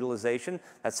CPU utilization,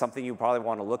 that's something you probably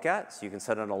want to look at. So you can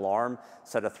set an alarm,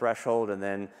 set a threshold, and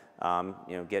then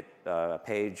get a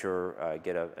page or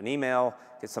get an email,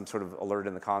 get some sort of alert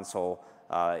in the console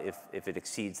if it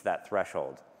exceeds that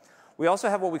threshold. We also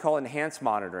have what we call enhanced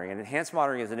monitoring. And enhanced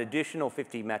monitoring is an additional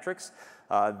 50 metrics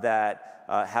that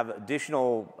have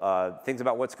additional things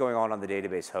about what's going on the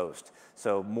database host.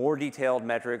 So more detailed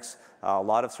metrics, a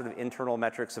lot of sort of internal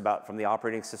metrics from the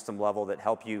operating system level that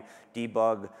help you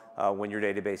debug when your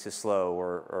database is slow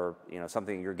or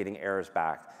something you're getting errors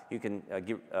back. You can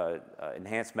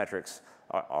enhanced metrics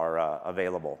are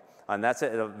available. And that's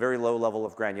at a very low level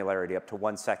of granularity, up to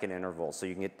 1 second intervals, so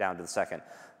you can get down to the second.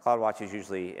 CloudWatch is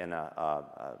usually in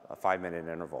a 5-minute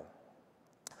interval.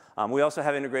 We also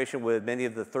have integration with many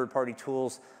of the third-party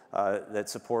tools that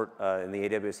support in the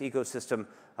AWS ecosystem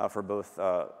for both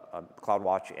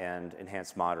CloudWatch and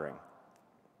enhanced monitoring.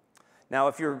 Now,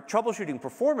 if you're troubleshooting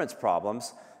performance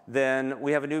problems, then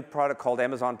we have a new product called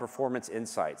Amazon Performance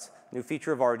Insights, new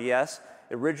feature of RDS.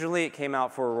 Originally, it came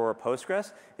out for Aurora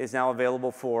Postgres. It's now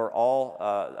available for all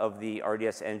of the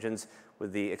RDS engines,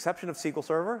 with the exception of SQL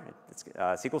Server.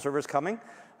 SQL Server is coming,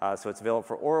 so it's available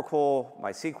for Oracle,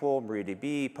 MySQL,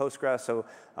 MariaDB, Postgres. So,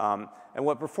 and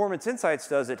what Performance Insights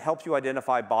does, it helps you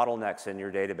identify bottlenecks in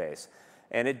your database.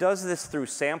 And it does this through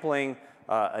sampling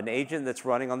an agent that's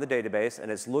running on the database,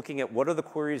 and it's looking at what are the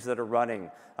queries that are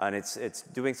running. And it's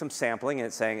doing some sampling, and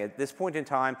it's saying, at this point in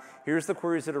time, here's the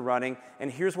queries that are running,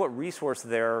 and here's what resource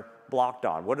they're blocked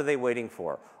on. What are they waiting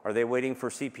for? Are they waiting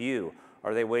for CPU?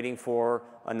 Are they waiting for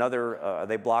another, are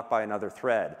they blocked by another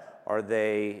thread? Are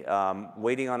they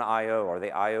waiting on I/O? Are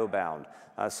they I/O bound?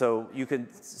 So you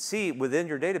can see within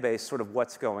your database sort of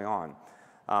what's going on.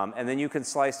 And then you can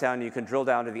slice down, you can drill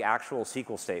down to the actual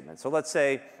SQL statement. So let's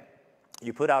say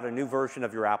you put out a new version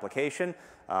of your application,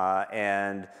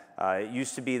 and it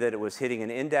used to be that it was hitting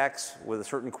an index with a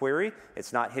certain query.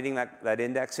 It's not hitting that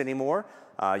index anymore.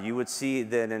 You would see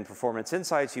then in Performance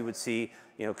Insights, you would see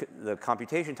the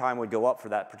computation time would go up for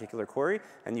that particular query,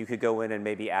 and you could go in and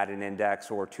maybe add an index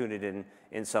or tune it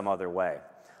in some other way.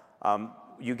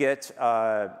 You get,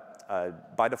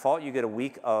 by default, you get a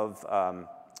week of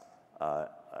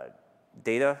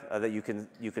data that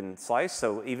you can slice.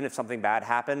 So even if something bad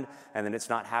happened and then it's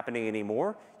not happening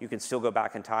anymore, you can still go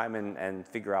back in time and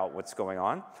figure out what's going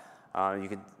on. You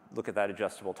can look at that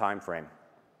adjustable time frame.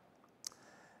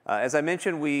 As I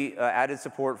mentioned, we added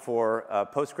support for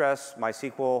Postgres,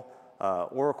 MySQL,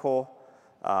 Oracle.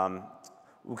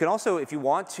 We can also, if you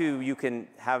want to, you can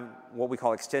have what we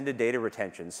call extended data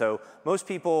retention. So most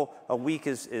people, a week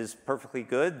is perfectly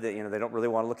good. They don't really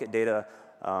want to look at data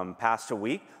past a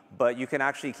week, but you can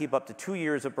actually keep up to 2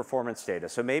 years of performance data.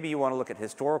 So maybe you want to look at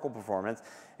historical performance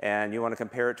and you want to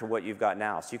compare it to what you've got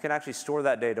now. So you can actually store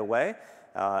that data away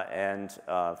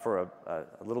for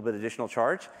a little bit additional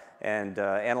charge and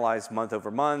analyze month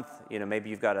over month. Maybe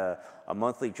you've got a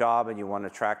monthly job and you want to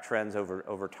track trends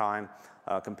over time,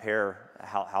 compare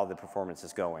how the performance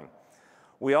is going.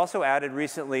 We also added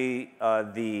recently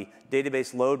the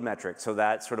database load metric, so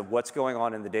that's sort of what's going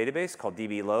on in the database, called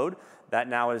DB load. That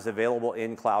now is available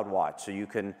in CloudWatch, so you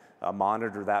can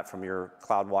monitor that from your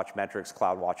CloudWatch metrics,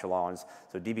 CloudWatch alarms.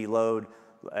 So DB load,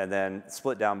 and then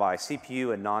split down by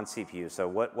CPU and non-CPU. So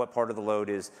what part of the load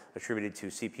is attributed to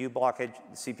CPU blockage,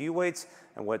 CPU weights,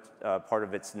 and what part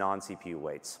of it's non-CPU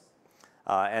weights.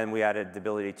 And we added the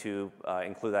ability to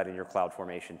include that in your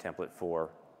CloudFormation template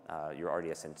for your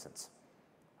RDS instance.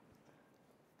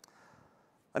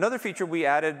 Another feature we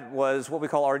added was what we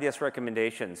call RDS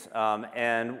recommendations.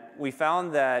 And we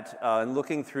found that in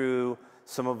looking through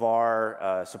some of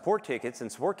our support tickets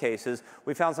and support cases,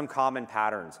 we found some common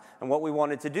patterns. And what we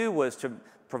wanted to do was to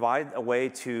provide a way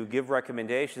to give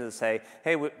recommendations and say,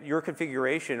 hey, your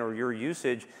configuration or your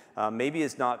usage maybe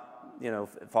is not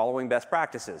following best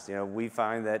practices. We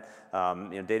find that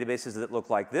databases that look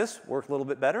like this work a little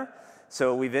bit better.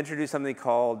 So we've introduced something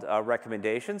called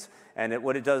recommendations, and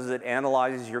what it does is it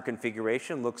analyzes your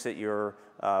configuration, looks at your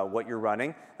what you're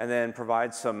running, and then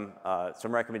provides some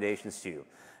recommendations to you.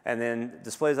 And then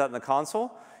displays that in the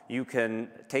console. You can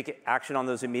take action on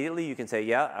those immediately. You can say,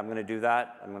 yeah, I'm going to do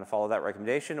that. I'm going to follow that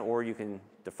recommendation, or you can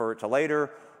defer it to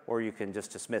later, or you can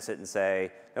just dismiss it and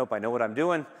say, nope, I know what I'm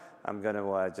doing. I'm going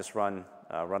to just run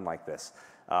like this.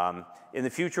 In the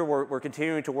future, we're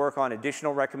continuing to work on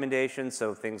additional recommendations,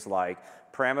 so things like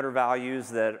parameter values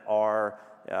that are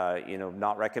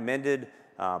not recommended,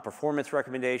 performance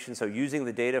recommendations, so using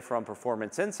the data from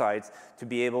Performance Insights to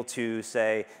be able to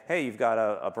say, hey, you've got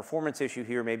a performance issue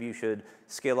here, maybe you should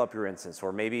scale up your instance,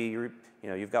 or maybe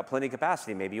you've got plenty of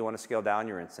capacity, maybe you want to scale down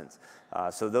your instance.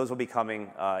 So those will be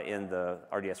coming in the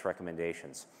RDS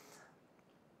recommendations.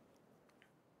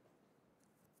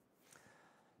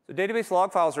 So database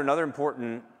log files are another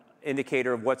important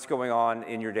indicator of what's going on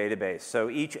in your database. So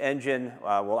each engine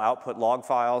will output log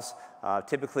files,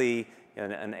 typically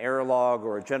an error log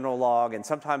or a general log, and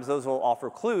sometimes those will offer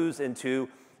clues into,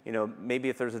 maybe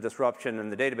if there's a disruption in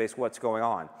the database, what's going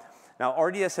on. Now,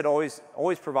 RDS had always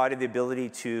provided the ability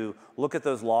to look at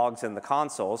those logs in the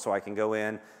console, so I can go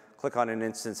in, click on an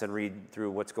instance and read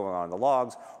through what's going on in the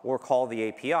logs, or call the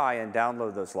API and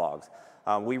download those logs.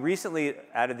 We recently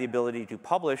added the ability to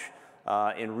publish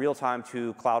in real time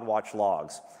to CloudWatch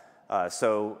logs.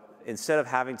 So instead of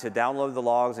having to download the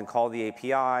logs and call the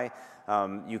API,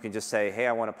 you can just say, hey,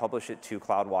 I want to publish it to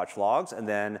CloudWatch logs, and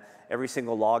then every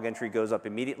single log entry goes up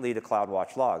immediately to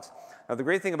CloudWatch logs. Now, the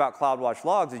great thing about CloudWatch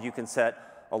logs is you can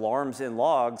set alarms in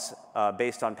logs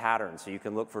based on patterns. So you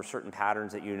can look for certain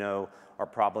patterns that you know are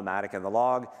problematic in the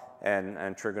log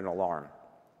and trigger an alarm.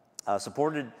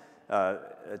 Supported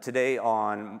today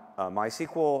on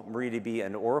MySQL, MariaDB,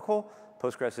 and Oracle.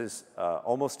 Postgres is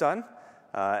almost done,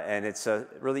 and it's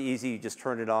really easy. You just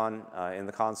turn it on in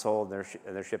the console, and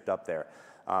they're shipped up there.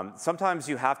 Sometimes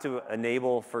you have to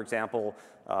enable, for example,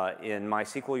 in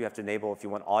MySQL, you have to enable, if you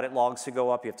want audit logs to go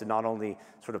up, you have to not only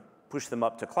sort of push them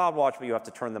up to CloudWatch, but you have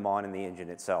to turn them on in the engine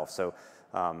itself. So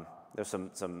there's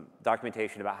some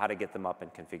documentation about how to get them up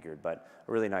and configured, but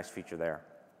a really nice feature there.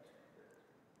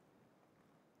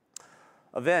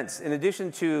 Events. In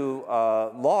addition to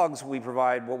logs, we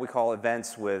provide what we call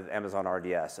events with Amazon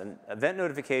RDS. And event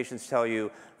notifications tell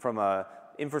you from an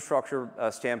infrastructure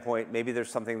standpoint, maybe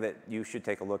there's something that you should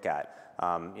take a look at.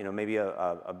 Maybe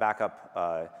a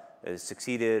backup is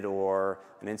succeeded or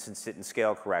an instance didn't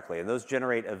scale correctly. And those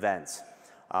generate events.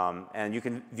 And you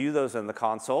can view those in the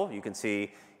console. You can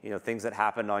see things that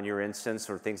happened on your instance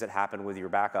or things that happened with your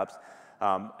backups.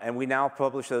 And we now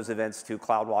publish those events to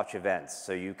CloudWatch events.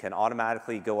 So you can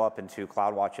automatically go up into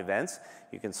CloudWatch events.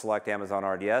 You can select Amazon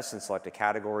RDS and select a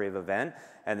category of event,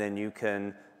 and then you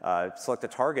can select a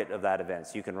target of that event.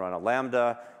 So you can run a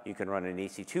Lambda, you can run an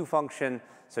EC2 function,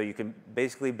 so you can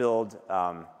basically build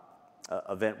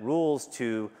event rules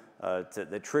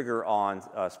that trigger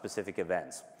on specific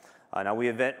events. Now we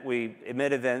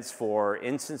emit events for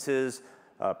instances,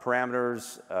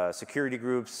 parameters, security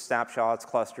groups, snapshots,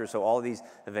 clusters. So all of these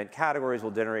event categories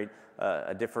will generate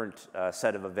a different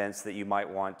set of events that you might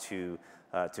want to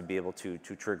be able to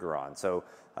trigger on. So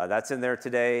that's in there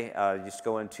today. You just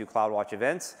go into CloudWatch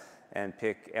events and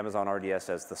pick Amazon RDS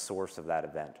as the source of that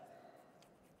event.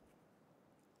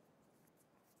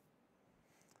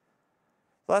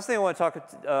 The last thing I want to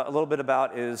talk a little bit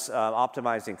about is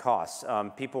optimizing costs.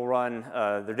 People run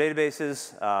their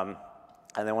databases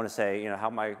and they want to say,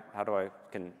 how do I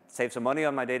can save some money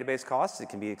on my database costs? It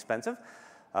can be expensive.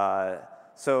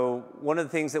 So one of the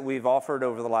things that we've offered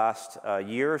over the last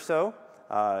year or so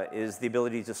is the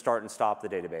ability to start and stop the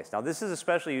database. Now this is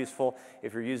especially useful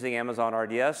if you're using Amazon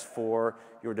RDS for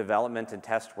your development and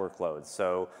test workloads.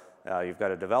 So you've got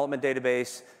a development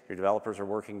database, your developers are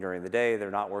working during the day,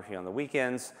 they're not working on the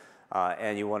weekends,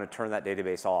 and you want to turn that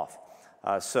database off.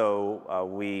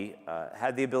 We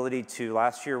had the ability to,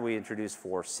 last year we introduced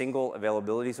 4 single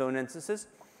availability zone instances.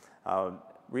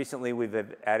 Recently we've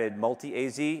added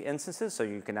multi-AZ instances, so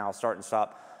you can now start and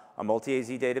stop a multi-AZ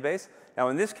database. Now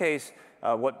in this case,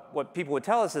 what people would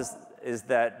tell us is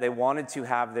that they wanted to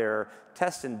have their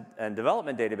test and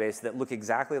development database that look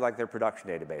exactly like their production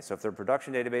database. So if their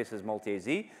production database is multi-AZ,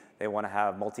 they want to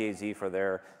have multi-AZ for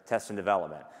their test and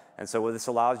development. And so what this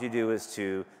allows you to do is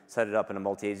to set it up in a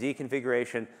multi-AZ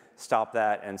configuration, stop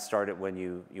that, and start it when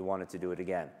you wanted to do it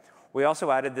again. We also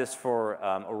added this for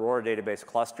Aurora database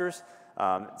clusters.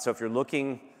 So if you're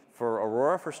looking for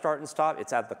Aurora for start and stop,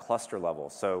 it's at the cluster level.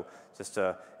 So it's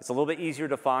a little bit easier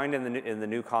to find in the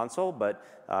new console, but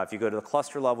if you go to the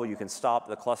cluster level, you can stop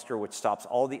the cluster, which stops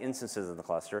all the instances in the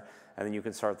cluster, and then you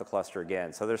can start the cluster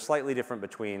again. So they're slightly different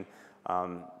between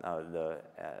the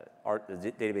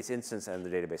database instance and the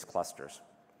database clusters.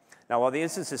 Now, while the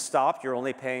instance is stopped, you're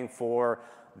only paying for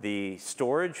the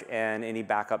storage and any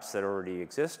backups that already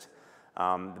exist.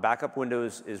 The backup window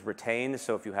is retained,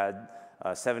 so if you had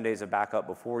 7 days of backup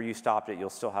before you stopped it, you'll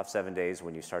still have 7 days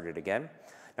when you start it again.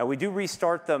 Now we do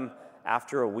restart them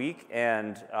after a week,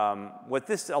 and what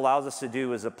this allows us to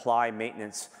do is apply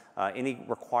maintenance, any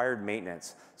required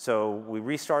maintenance. So we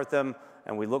restart them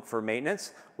and we look for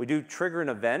maintenance. We do trigger an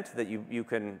event that you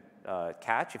can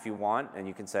catch if you want, and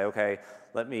you can say, okay,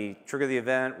 let me trigger the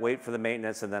event, wait for the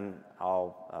maintenance, and then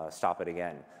I'll stop it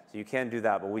again. So you can do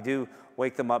that, but we do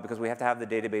wake them up because we have to have the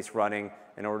database running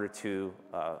in order to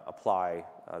apply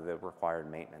the required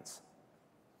maintenance.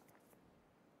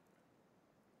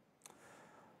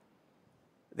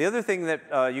 The other thing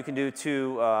that you can do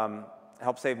to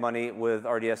help save money with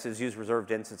RDS is use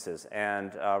reserved instances.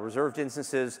 And reserved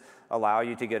instances allow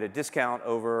you to get a discount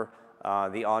over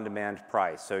the on-demand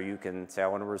price. So you can say, I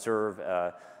want to reserve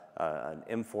an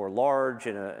M4 large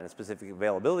in a specific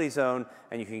availability zone,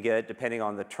 and you can get, depending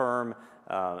on the term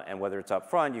and whether it's up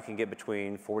front, you can get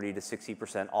between 40 to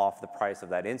 60% off the price of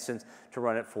that instance to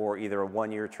run it for either a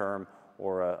 1-year term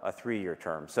or a 3-year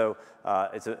term. So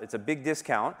it's a big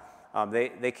discount.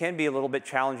 They can be a little bit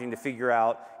challenging to figure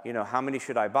out, how many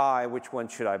should I buy, which one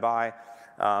should I buy.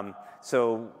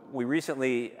 So we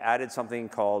recently added something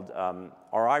called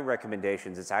RI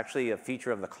recommendations. It's actually a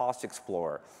feature of the Cost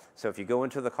Explorer. So if you go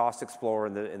into the Cost Explorer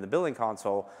in the billing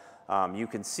console, you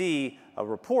can see a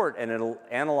report, and it'll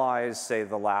analyze, say,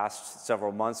 the last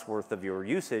several months worth of your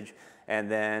usage,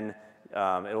 and then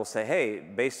it'll say, hey,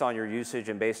 based on your usage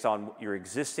and based on your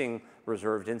existing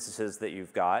reserved instances that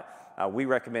you've got, we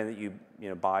recommend that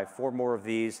you buy 4 more of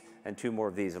these and 2 more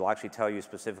of these. It'll actually tell you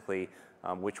specifically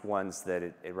which ones that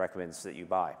it recommends that you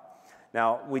buy.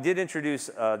 Now, we did introduce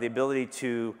the ability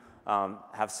to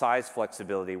have size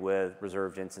flexibility with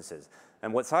reserved instances.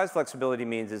 And what size flexibility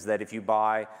means is that if you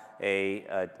buy a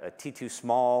T2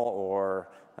 small or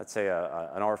let's say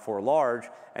an R4 large,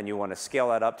 and you want to scale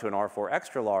that up to an R4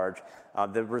 extra large,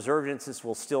 the reserved instance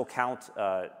will still count,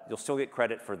 you'll still get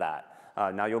credit for that.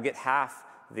 Now you'll get half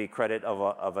the credit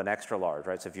of an extra large,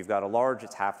 right? So if you've got a large,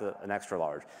 it's half an extra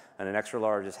large, and an extra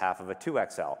large is half of a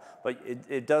 2XL. But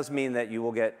it does mean that you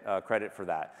will get credit for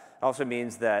that. It also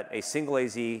means that a single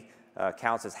AZ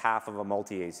counts as half of a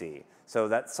multi-AZ. So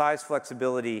that size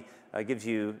flexibility gives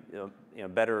you,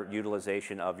 better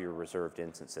utilization of your reserved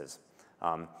instances.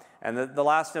 And the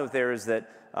last note there is that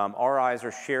RIs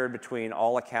are shared between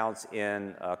all accounts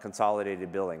in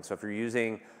consolidated billing. So if you're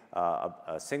using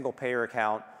a single payer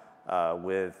account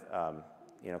with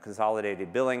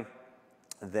consolidated billing,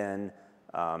 then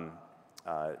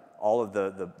all of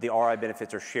the RI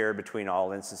benefits are shared between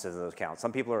all instances of those accounts.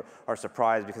 Some people are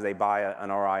surprised because they buy an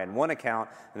RI in one account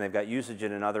and they've got usage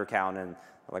in another account, and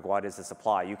like, why does this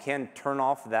apply? You can turn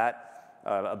off that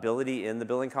ability in the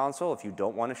billing console if you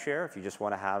don't want to share, if you just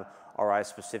want to have RI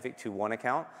specific to one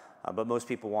account, but most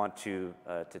people want to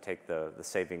take the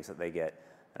savings that they get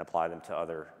and apply them to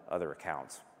other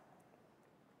accounts.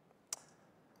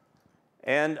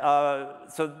 And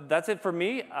so that's it for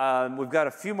me. We've got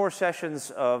a few more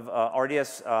sessions of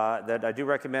RDS that I do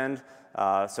recommend.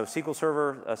 So SQL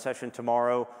Server session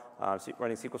tomorrow,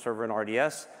 running SQL Server in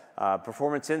RDS.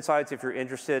 Performance Insights, if you're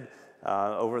interested,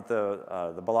 over at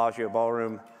the Bellagio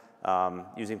Ballroom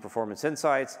using Performance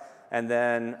Insights. And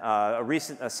then a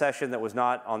recent session that was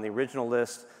not on the original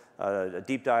list, a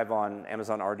deep dive on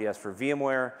Amazon RDS for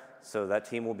VMware. So that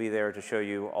team will be there to show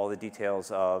you all the details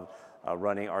of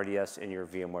running RDS in your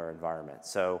VMware environment.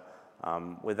 So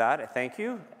with that, I thank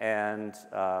you, and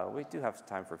we do have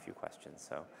time for a few questions.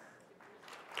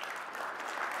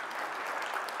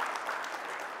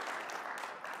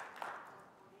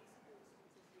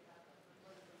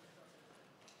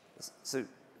 So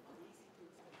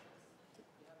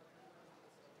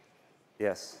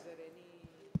yes,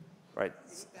 right.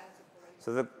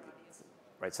 So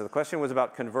the question was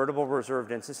about convertible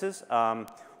reserved instances.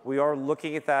 We are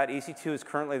looking at that. EC2 is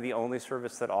currently the only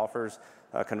service that offers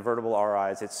convertible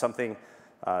RIs. It's something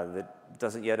that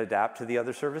doesn't yet adapt to the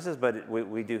other services, but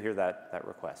we do hear that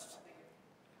request.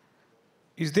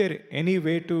 Is there any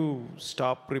way to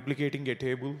stop replicating a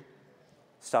table?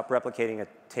 Stop replicating a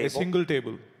table? A single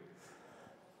table.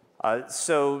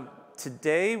 So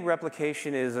today,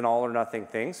 replication is an all or nothing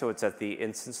thing, so it's at the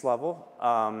instance level.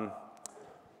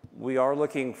 We are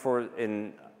looking for,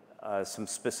 some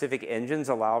specific engines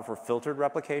allow for filtered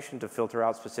replication to filter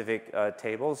out specific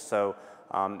tables. So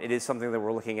it is something that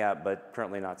we're looking at, but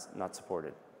currently not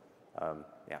supported.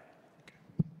 Yeah.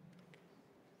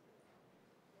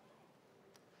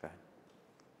 Go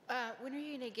ahead. When are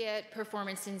you going to get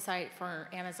Performance Insight for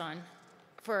Amazon,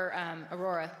 for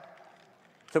Aurora?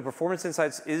 So Performance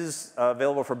Insights is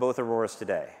available for both Auroras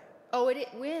today. Oh,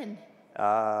 when?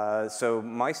 So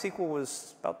MySQL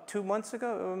was about 2 months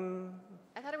ago.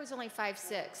 I thought it was only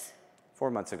 5.6.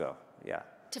 4 months ago, yeah.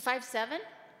 To 5.7?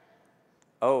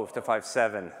 Oh, to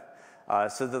 5.7.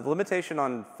 So the limitation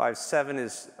on 5.7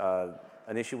 is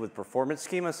an issue with performance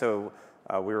schema. So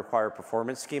we require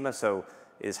performance schema. So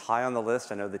it is high on the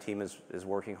list. I know the team is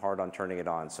working hard on turning it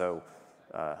on. So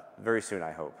very soon,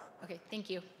 I hope. Okay, thank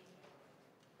you.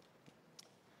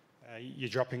 You're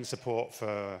dropping support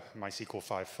for MySQL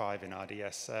 5.5 in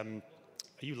RDS. Are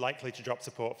you likely to drop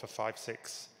support for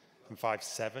 5.6 and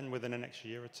 5.7 within the next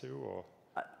year or two? Or?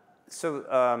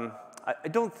 I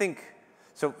don't think,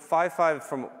 so 5.5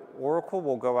 from Oracle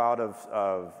will go out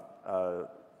of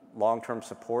long-term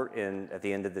support at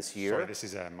the end of this year. Sorry, this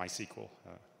is MySQL.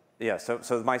 Yeah, so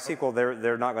MySQL,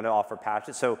 they're not going to offer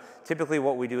patches. So typically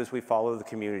what we do is we follow the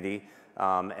community,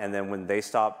 and then when they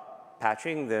stop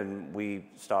patching, then we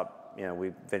stop, we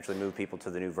eventually move people to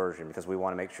the new version because we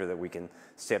want to make sure that we can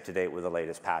stay up to date with the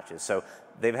latest patches. So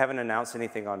they haven't announced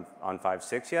anything on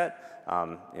 5.6 yet.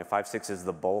 5.6 is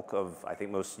the bulk of, I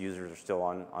think most users are still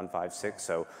on 5.6,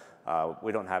 so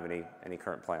we don't have any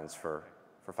current plans for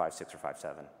 5.6 or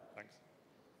 5.7. Thanks.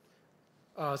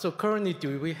 So currently,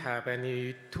 do we have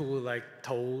any tool like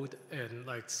Toad and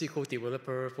like SQL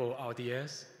Developer for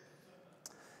RDS?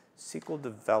 SQL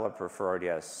Developer for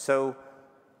RDS. So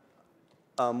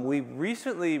we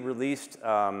recently released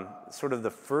sort of the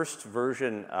first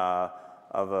version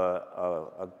of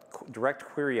a direct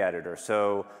query editor.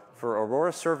 So for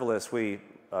Aurora Serverless,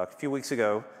 a few weeks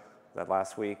ago,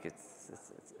 last week,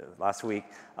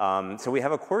 so we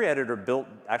have a query editor built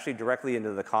actually directly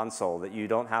into the console that you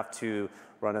don't have to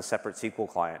run a separate SQL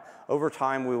client. Over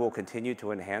time, we will continue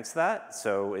to enhance that.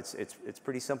 So it's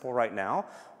pretty simple right now,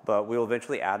 but we'll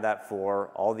eventually add that for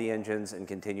all the engines and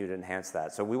continue to enhance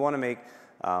that. So we want to make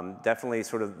definitely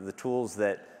sort of the tools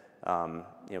that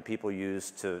people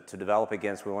use to develop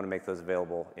against. We want to make those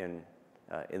available in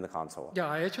the console. Yeah,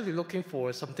 I'm actually looking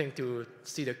for something to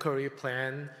see the query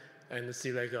plan and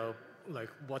see like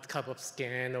what type of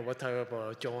scan or what type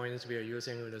of joins we are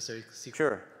using with the SQL.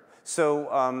 Sure.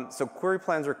 So, so query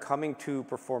plans are coming to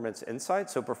Performance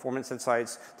Insights. So Performance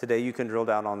Insights, today you can drill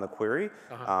down on the query,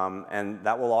 and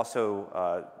that will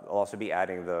also be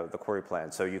adding the query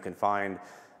plan. So you can find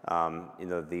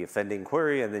the offending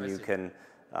query, and then you can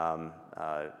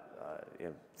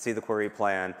see the query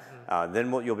plan.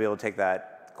 Then you'll be able to take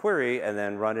that query and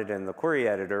then run it in the query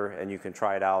editor, and you can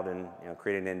try it out and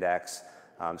create an index.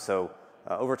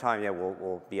 Over time, yeah,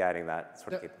 we'll be adding that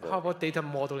sort of capability. How about data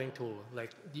modeling tool, like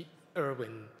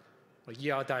Irwin or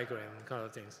ER diagram kind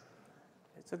of things?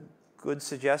 It's a good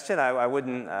suggestion. I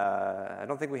wouldn't. I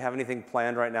don't think we have anything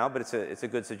planned right now, but it's a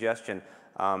good suggestion.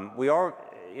 We are,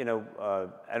 I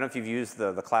don't know if you've used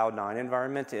the Cloud9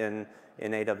 environment in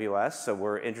AWS, so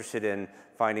we're interested in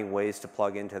finding ways to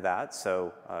plug into that.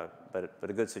 So, but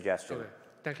a good suggestion. Okay,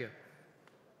 thank you.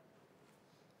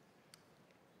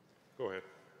 Go ahead.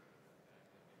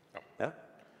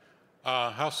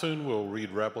 How soon will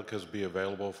read replicas be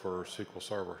available for SQL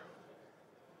Server?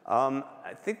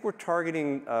 I think we're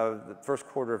targeting the first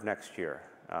quarter of next year.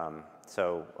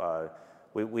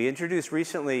 We introduced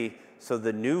recently, so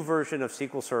the new version of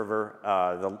SQL Server,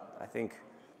 I think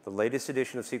the latest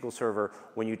edition of SQL Server,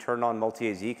 when you turn on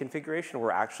multi-AZ configuration, we're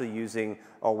actually using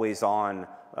always on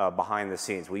behind the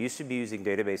scenes. We used to be using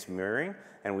database mirroring,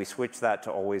 and we switched that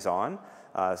to always on,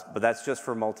 but that's just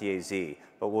for multi-AZ.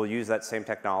 But we'll use that same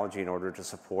technology in order to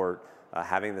support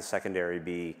having the secondary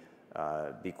be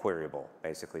queryable,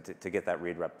 basically, to get that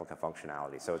read replica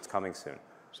functionality. So it's coming soon.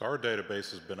 So our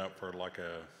database has been up for like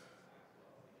a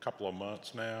couple of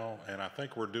months now, and I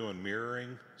think we're doing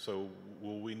mirroring. So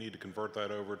will we need to convert that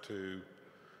over to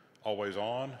always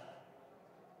on?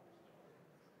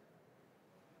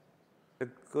 A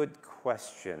good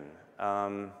question.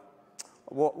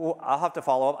 Well, I'll have to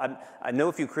follow up. I know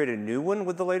if you create a new one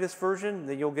with the latest version,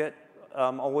 then you'll get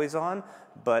always on,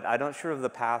 but I'm not sure of the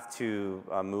path to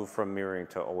move from mirroring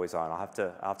to always on. I'll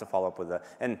have to follow up with that.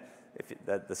 And if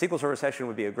the SQL Server session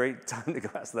would be a great time to go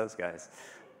ask those guys.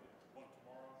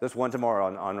 There's one tomorrow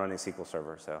on running SQL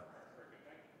Server, so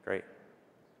great.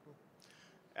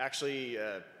 Actually,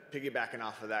 piggybacking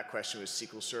off of that question with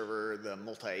SQL Server, the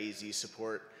multi-AZ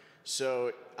support.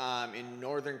 So in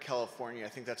Northern California, I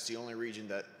think that's the only region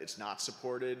that it's not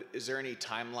supported. Is there any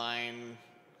timeline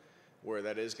where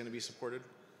that is going to be supported?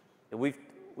 We've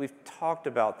talked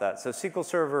about that. So SQL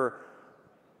Server,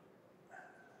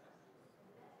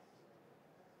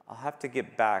 I'll have to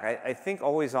get back. I think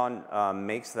always on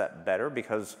makes that better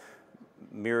because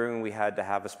mirroring, we had to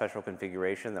have a special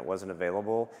configuration that wasn't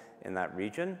available in that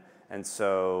region. And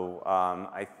so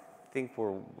I think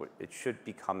it should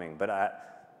be coming. But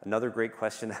another great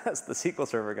question to ask the SQL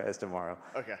Server guys tomorrow.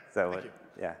 Okay, so thank you.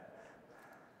 Yeah.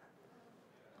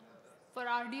 For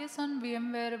RDS on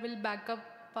VMware, will backup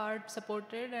part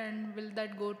supported, and will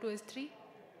that go to S3?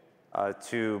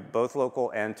 To both local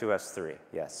and to S3,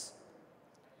 yes.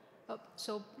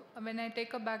 So when I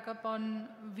take a backup on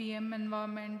VM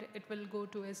environment, it will go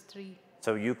to S3.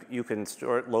 So you can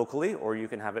store it locally, or you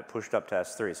can have it pushed up to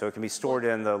S3. So it can be stored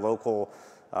in the local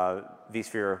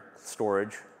vSphere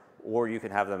storage, or you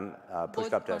can have them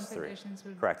pushed up to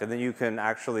S3. Correct. And then you can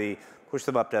actually push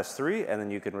them up to S3, and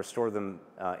then you can restore them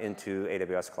into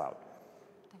AWS Cloud.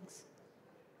 Thanks.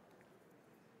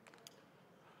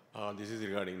 This is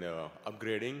regarding the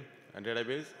upgrading and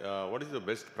database. What is the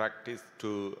best practice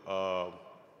to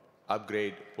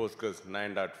upgrade Postgres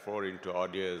 9.4 into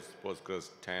RDS Postgres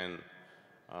 10?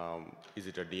 Is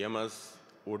it a DMS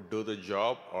would do the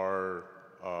job, or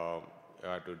you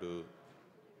have to do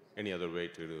any other way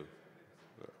to do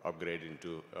upgrade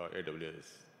into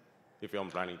AWS if I'm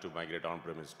planning to migrate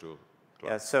on-premise to cloud?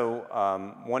 Yeah, so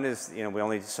one is, we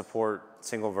only support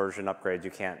single version upgrades.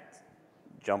 You can't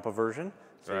jump a version,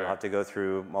 so you'll have to go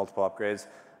through multiple upgrades.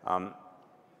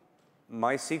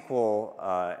 MySQL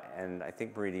and I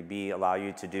think MariaDB allow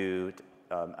you to do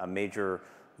a major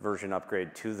version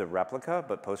upgrade to the replica,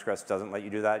 but Postgres doesn't let you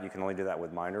do that. You can only do that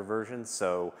with minor versions.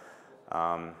 So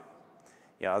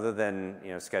yeah, other than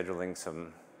scheduling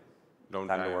some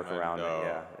time to work around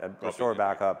it, restore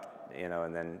backup,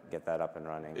 and then get that up and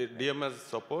running. DMS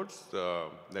supports the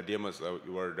DMS,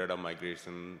 your data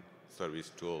migration service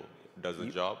tool, does the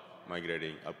job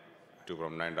migrating up to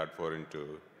from 9.4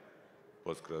 into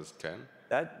Postgres 10?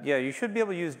 Yeah, you should be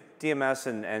able to use DMS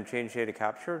and change data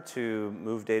capture to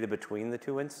move data between the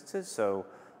two instances. So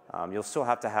you'll still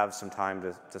have to have some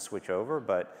time to switch over,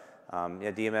 but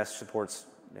yeah, DMS supports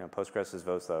Postgres as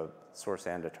both a source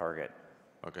and a target.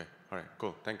 Okay, all right,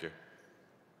 cool, thank you.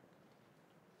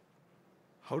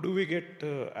 How do we get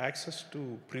access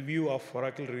to preview of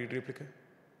Oracle Read Replica?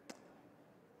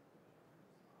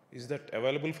 Is that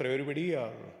available for everybody,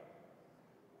 or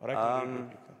Oracle Read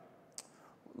Replica?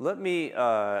 Let me.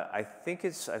 I think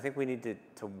we need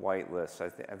to whitelist.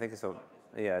 I think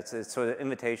it's an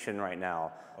invitation right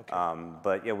now. Okay.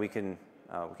 But yeah, we can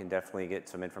definitely get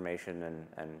some information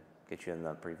and get you in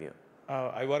the preview.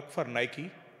 I work for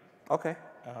Nike. Okay.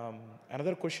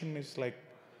 Another question is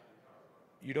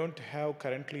you don't have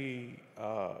currently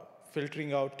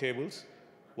filtering out tables.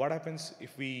 What happens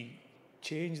if we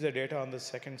change the data on the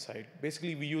second side?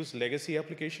 Basically, we use legacy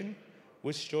application,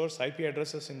 which stores IP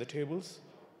addresses in the tables.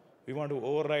 We want to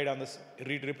override on the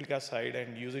read replica side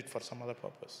and use it for some other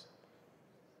purpose.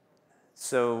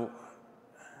 So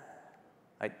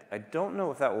I don't know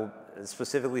if that will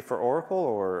specifically for Oracle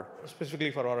or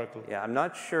specifically for Oracle. Yeah, I'm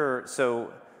not sure.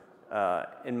 So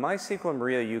in MySQL and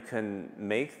Maria, you can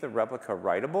make the replica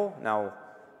writable. Now,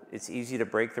 it's easy to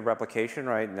break the replication,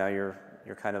 right? Now you're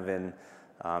kind of in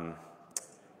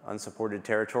unsupported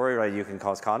territory, right? You can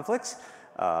cause conflicts.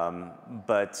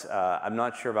 But I'm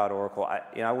not sure about Oracle.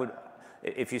 I would,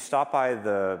 if you stop by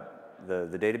the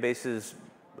databases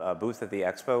booth at the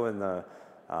Expo in the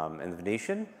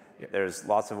Venetian, there's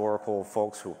lots of Oracle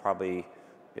folks who will probably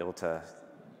be able to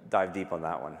dive deep on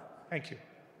that one. Thank you.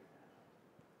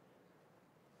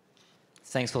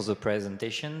 Thanks for the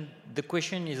presentation. The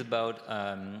question is about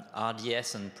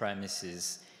RDS on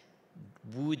premises.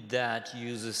 Would that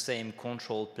use the same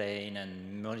control plane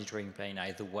and monitoring plane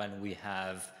as the one we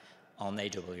have on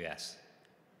AWS?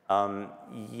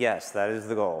 Yes, that is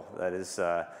the goal. That is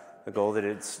the goal, that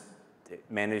it's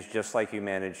managed just like you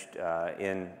managed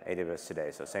in AWS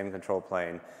today. So same control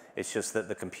plane. It's just that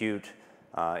the compute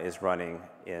is running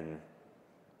in,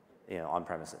 on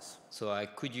premises. So I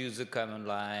could use the command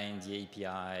line, the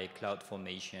API,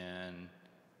 CloudFormation.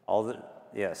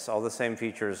 Yes, all the same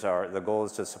features are, the goal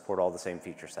is to support all the same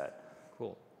feature set.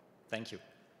 Cool, thank you.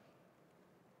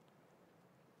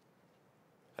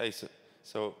 Hey,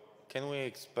 so can we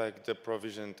expect the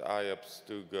provisioned IOPS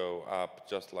to go up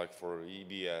just like for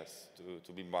EBS,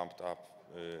 to be bumped up,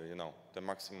 the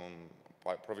maximum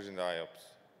provisioned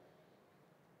IOPS?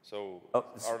 So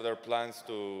are there plans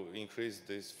to increase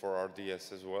this for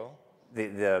RDS as well?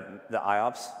 The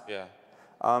IOPS? Yeah.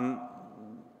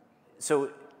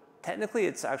 So technically,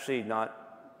 it's actually not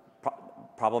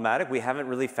problematic. We haven't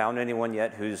really found anyone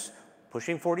yet who's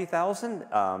pushing 40,000.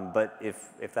 But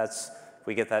if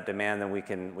we get that demand, then we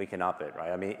can up it,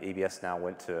 right? I mean, EBS now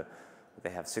went to, they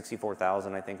have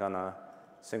 64,000, I think, on a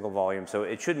single volume. So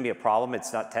it shouldn't be a problem.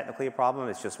 It's not technically a problem.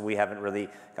 It's just we haven't really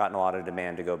gotten a lot of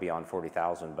demand to go beyond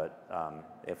 40,000. But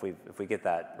if we get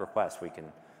that request, we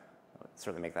can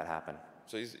certainly make that happen.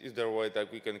 So is there a way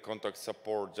that we can contact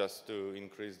support just to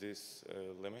increase this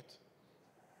limit?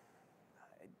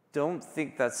 I don't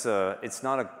think it's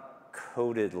not a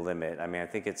coded limit. I mean, I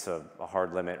think it's a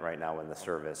hard limit right now in the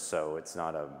service, so it's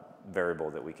not a variable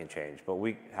that we can change. But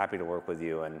we're happy to work with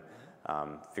you and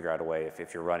figure out a way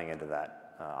if you're running into that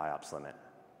IOPS limit.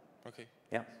 Okay.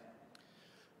 Yeah.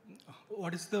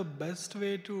 What is the best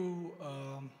way to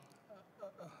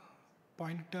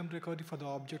point-in-time recovery for the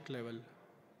object level?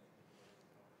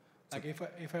 Like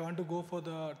if I want to go for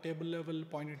the table level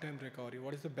point-in-time recovery,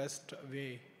 what is the best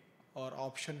way or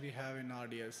option we have in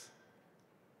RDS?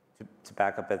 To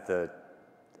back up at the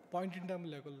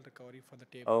point-in-time level recovery for the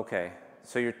table. Okay,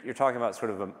 so you're talking about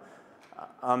sort of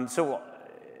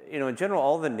in general,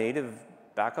 all the native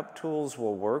backup tools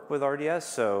will work with RDS.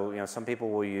 So some people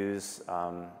will use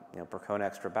Percona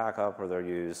Extra Backup, or they'll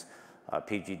use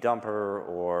PG Dumper,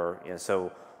 or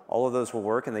so all of those will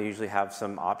work, and they usually have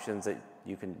some options that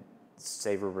you can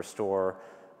save or restore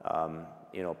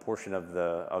a portion of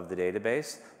the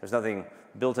database. There's nothing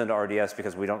built into RDS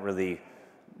because we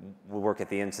work at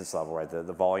the instance level, right? The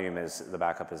volume the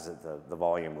backup is at the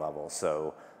volume level.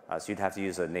 So you'd have to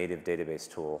use a native database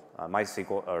tool.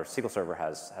 MySQL or SQL Server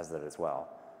has that as well.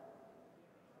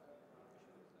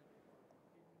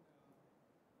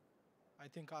 I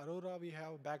think Aurora we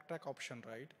have backtrack option,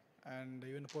 right? And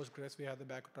even Postgres we have the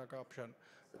backtrack option.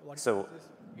 So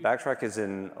backtrack is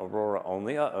in Aurora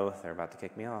only. Uh-oh, they're about to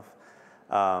kick me off.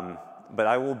 But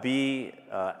I will be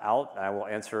out. I will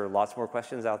answer lots more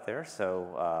questions out there.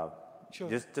 So sure.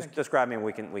 just grab me and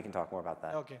we can talk more about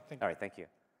that. Okay, thank you. All right, thank you.